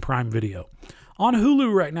on Prime Video. On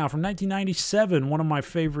Hulu right now from 1997, one of my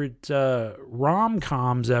favorite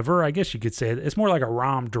rom-coms ever. I guess you could say it. It's more like a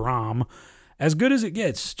rom-dram. As Good as It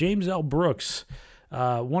Gets. James L. Brooks.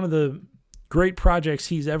 One of the great projects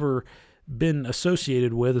he's ever been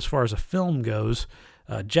associated with as far as a film goes.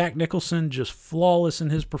 Jack Nicholson, just flawless in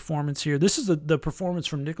his performance here. This is the performance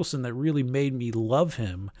from Nicholson that really made me love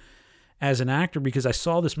him as an actor, because I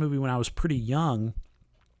saw this movie when I was pretty young,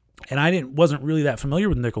 and I wasn't really that familiar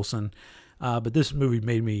with Nicholson, but this movie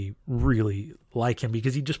made me really like him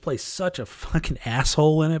because he just plays such a fucking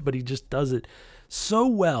asshole in it, but he just does it so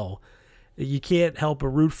well that you can't help but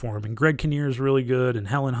root for him. And Greg Kinnear is really good, and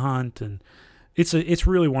Helen Hunt, and it's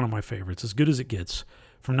really one of my favorites. As Good as It Gets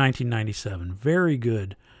from 1997. Very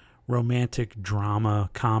good romantic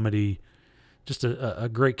drama, comedy, just a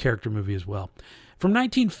great character movie as well. From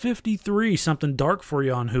 1953, something dark for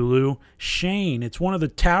you on Hulu, Shane. It's one of the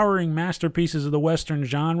towering masterpieces of the Western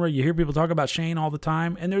genre. You hear people talk about Shane all the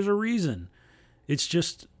time, and there's a reason. It's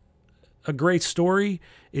just a great story.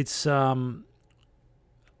 It's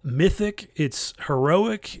mythic. It's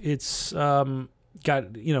heroic. It's got,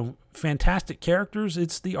 fantastic characters.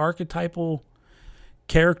 It's the archetypal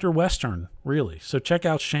character Western, really. So check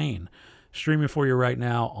out Shane. Streaming for you right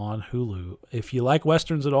now on Hulu. If you like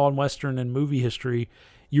Westerns at all and Western and movie history,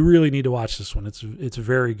 you really need to watch this one. It's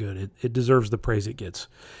very good. It deserves the praise it gets.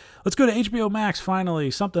 Let's go to HBO Max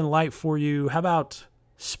finally. Something light for you. How about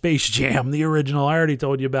Space Jam, the original? I already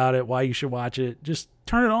told you about it, why you should watch it. Just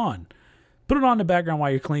turn it on. Put it on in the background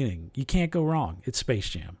while you're cleaning. You can't go wrong. It's Space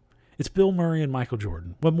Jam. It's Bill Murray and Michael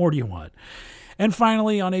Jordan. What more do you want? And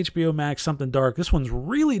finally, on HBO Max, something dark. This one's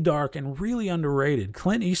really dark and really underrated.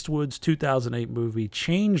 Clint Eastwood's 2008 movie,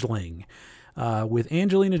 Changeling, with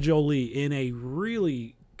Angelina Jolie in a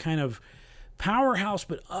really kind of powerhouse,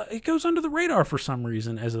 but it goes under the radar for some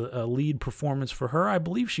reason as a lead performance for her. I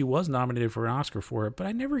believe she was nominated for an Oscar for it, but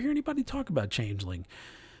I never hear anybody talk about Changeling.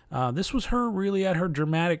 This was her really at her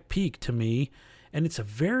dramatic peak to me, and it's a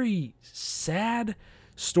very sad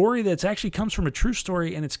story that actually comes from a true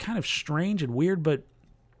story, and it's kind of strange and weird, but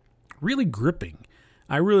really gripping.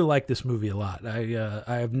 I really like this movie a lot. I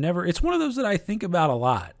have never. It's one of those that I think about a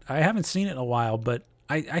lot. I haven't seen it in a while, but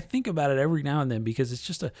I think about it every now and then because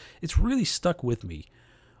it's really stuck with me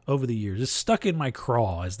over the years. It's stuck in my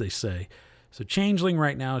craw, as they say. So Changeling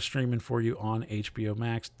right now is streaming for you on HBO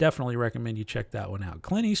Max. Definitely recommend you check that one out.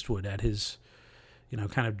 Clint Eastwood at his,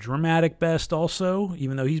 kind of dramatic best also,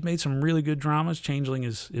 even though he's made some really good dramas. Changeling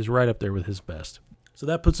is right up there with his best. So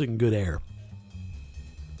that puts it in good air.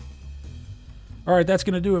 All right, that's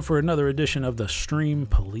going to do it for another edition of the Stream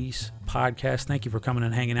Police Podcast. Thank you for coming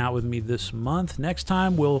and hanging out with me this month. Next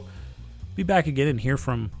time, we'll be back again and hear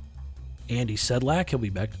from Andy Sedlak. He'll be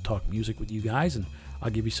back to talk music with you guys, and I'll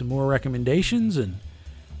give you some more recommendations and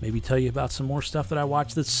maybe tell you about some more stuff that I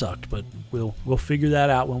watched that sucked, but we'll figure that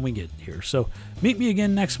out when we get here. So meet me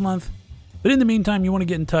again next month. But in the meantime, you want to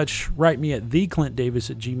get in touch, write me at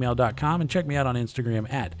theclintdavis@gmail.com and check me out on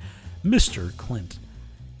Instagram at Mr. Clint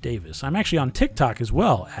Davis. I'm actually on TikTok as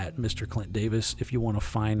well at Mr. Clint Davis if you want to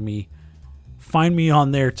find me on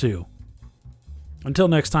there too. Until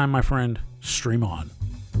next time, my friend, stream on.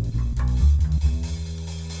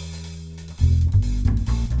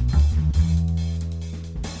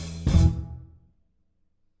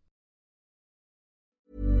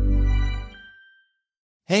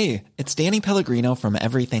 Hey, it's Danny Pellegrino from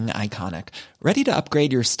Everything Iconic. Ready to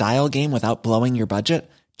upgrade your style game without blowing your budget?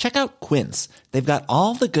 Check out Quince. They've got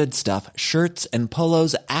all the good stuff, shirts and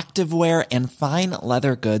polos, activewear, and fine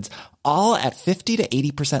leather goods, all at 50 to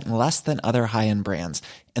 80% less than other high-end brands.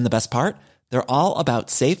 And the best part? They're all about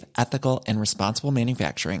safe, ethical, and responsible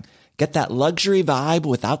manufacturing. Get that luxury vibe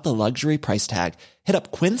without the luxury price tag. Hit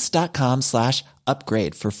up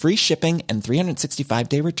quince.com/upgrade for free shipping and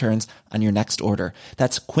 365-day returns on your next order.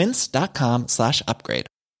 That's quince.com/upgrade.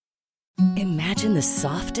 Imagine the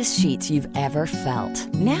softest sheets you've ever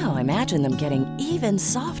felt. Now imagine them getting even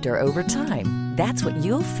softer over time. That's what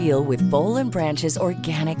you'll feel with Boll & Branch's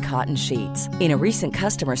organic cotton sheets. In a recent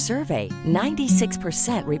customer survey,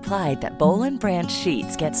 96% replied that Boll & Branch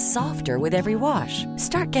sheets get softer with every wash.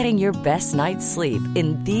 Start getting your best night's sleep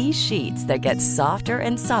in these sheets that get softer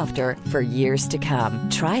and softer for years to come.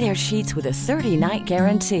 Try their sheets with a 30-night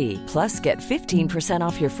guarantee. Plus, get 15%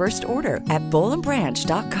 off your first order at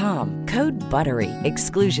bollandbranch.com. Code BUTTERY.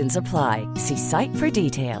 Exclusions apply. See site for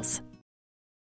details.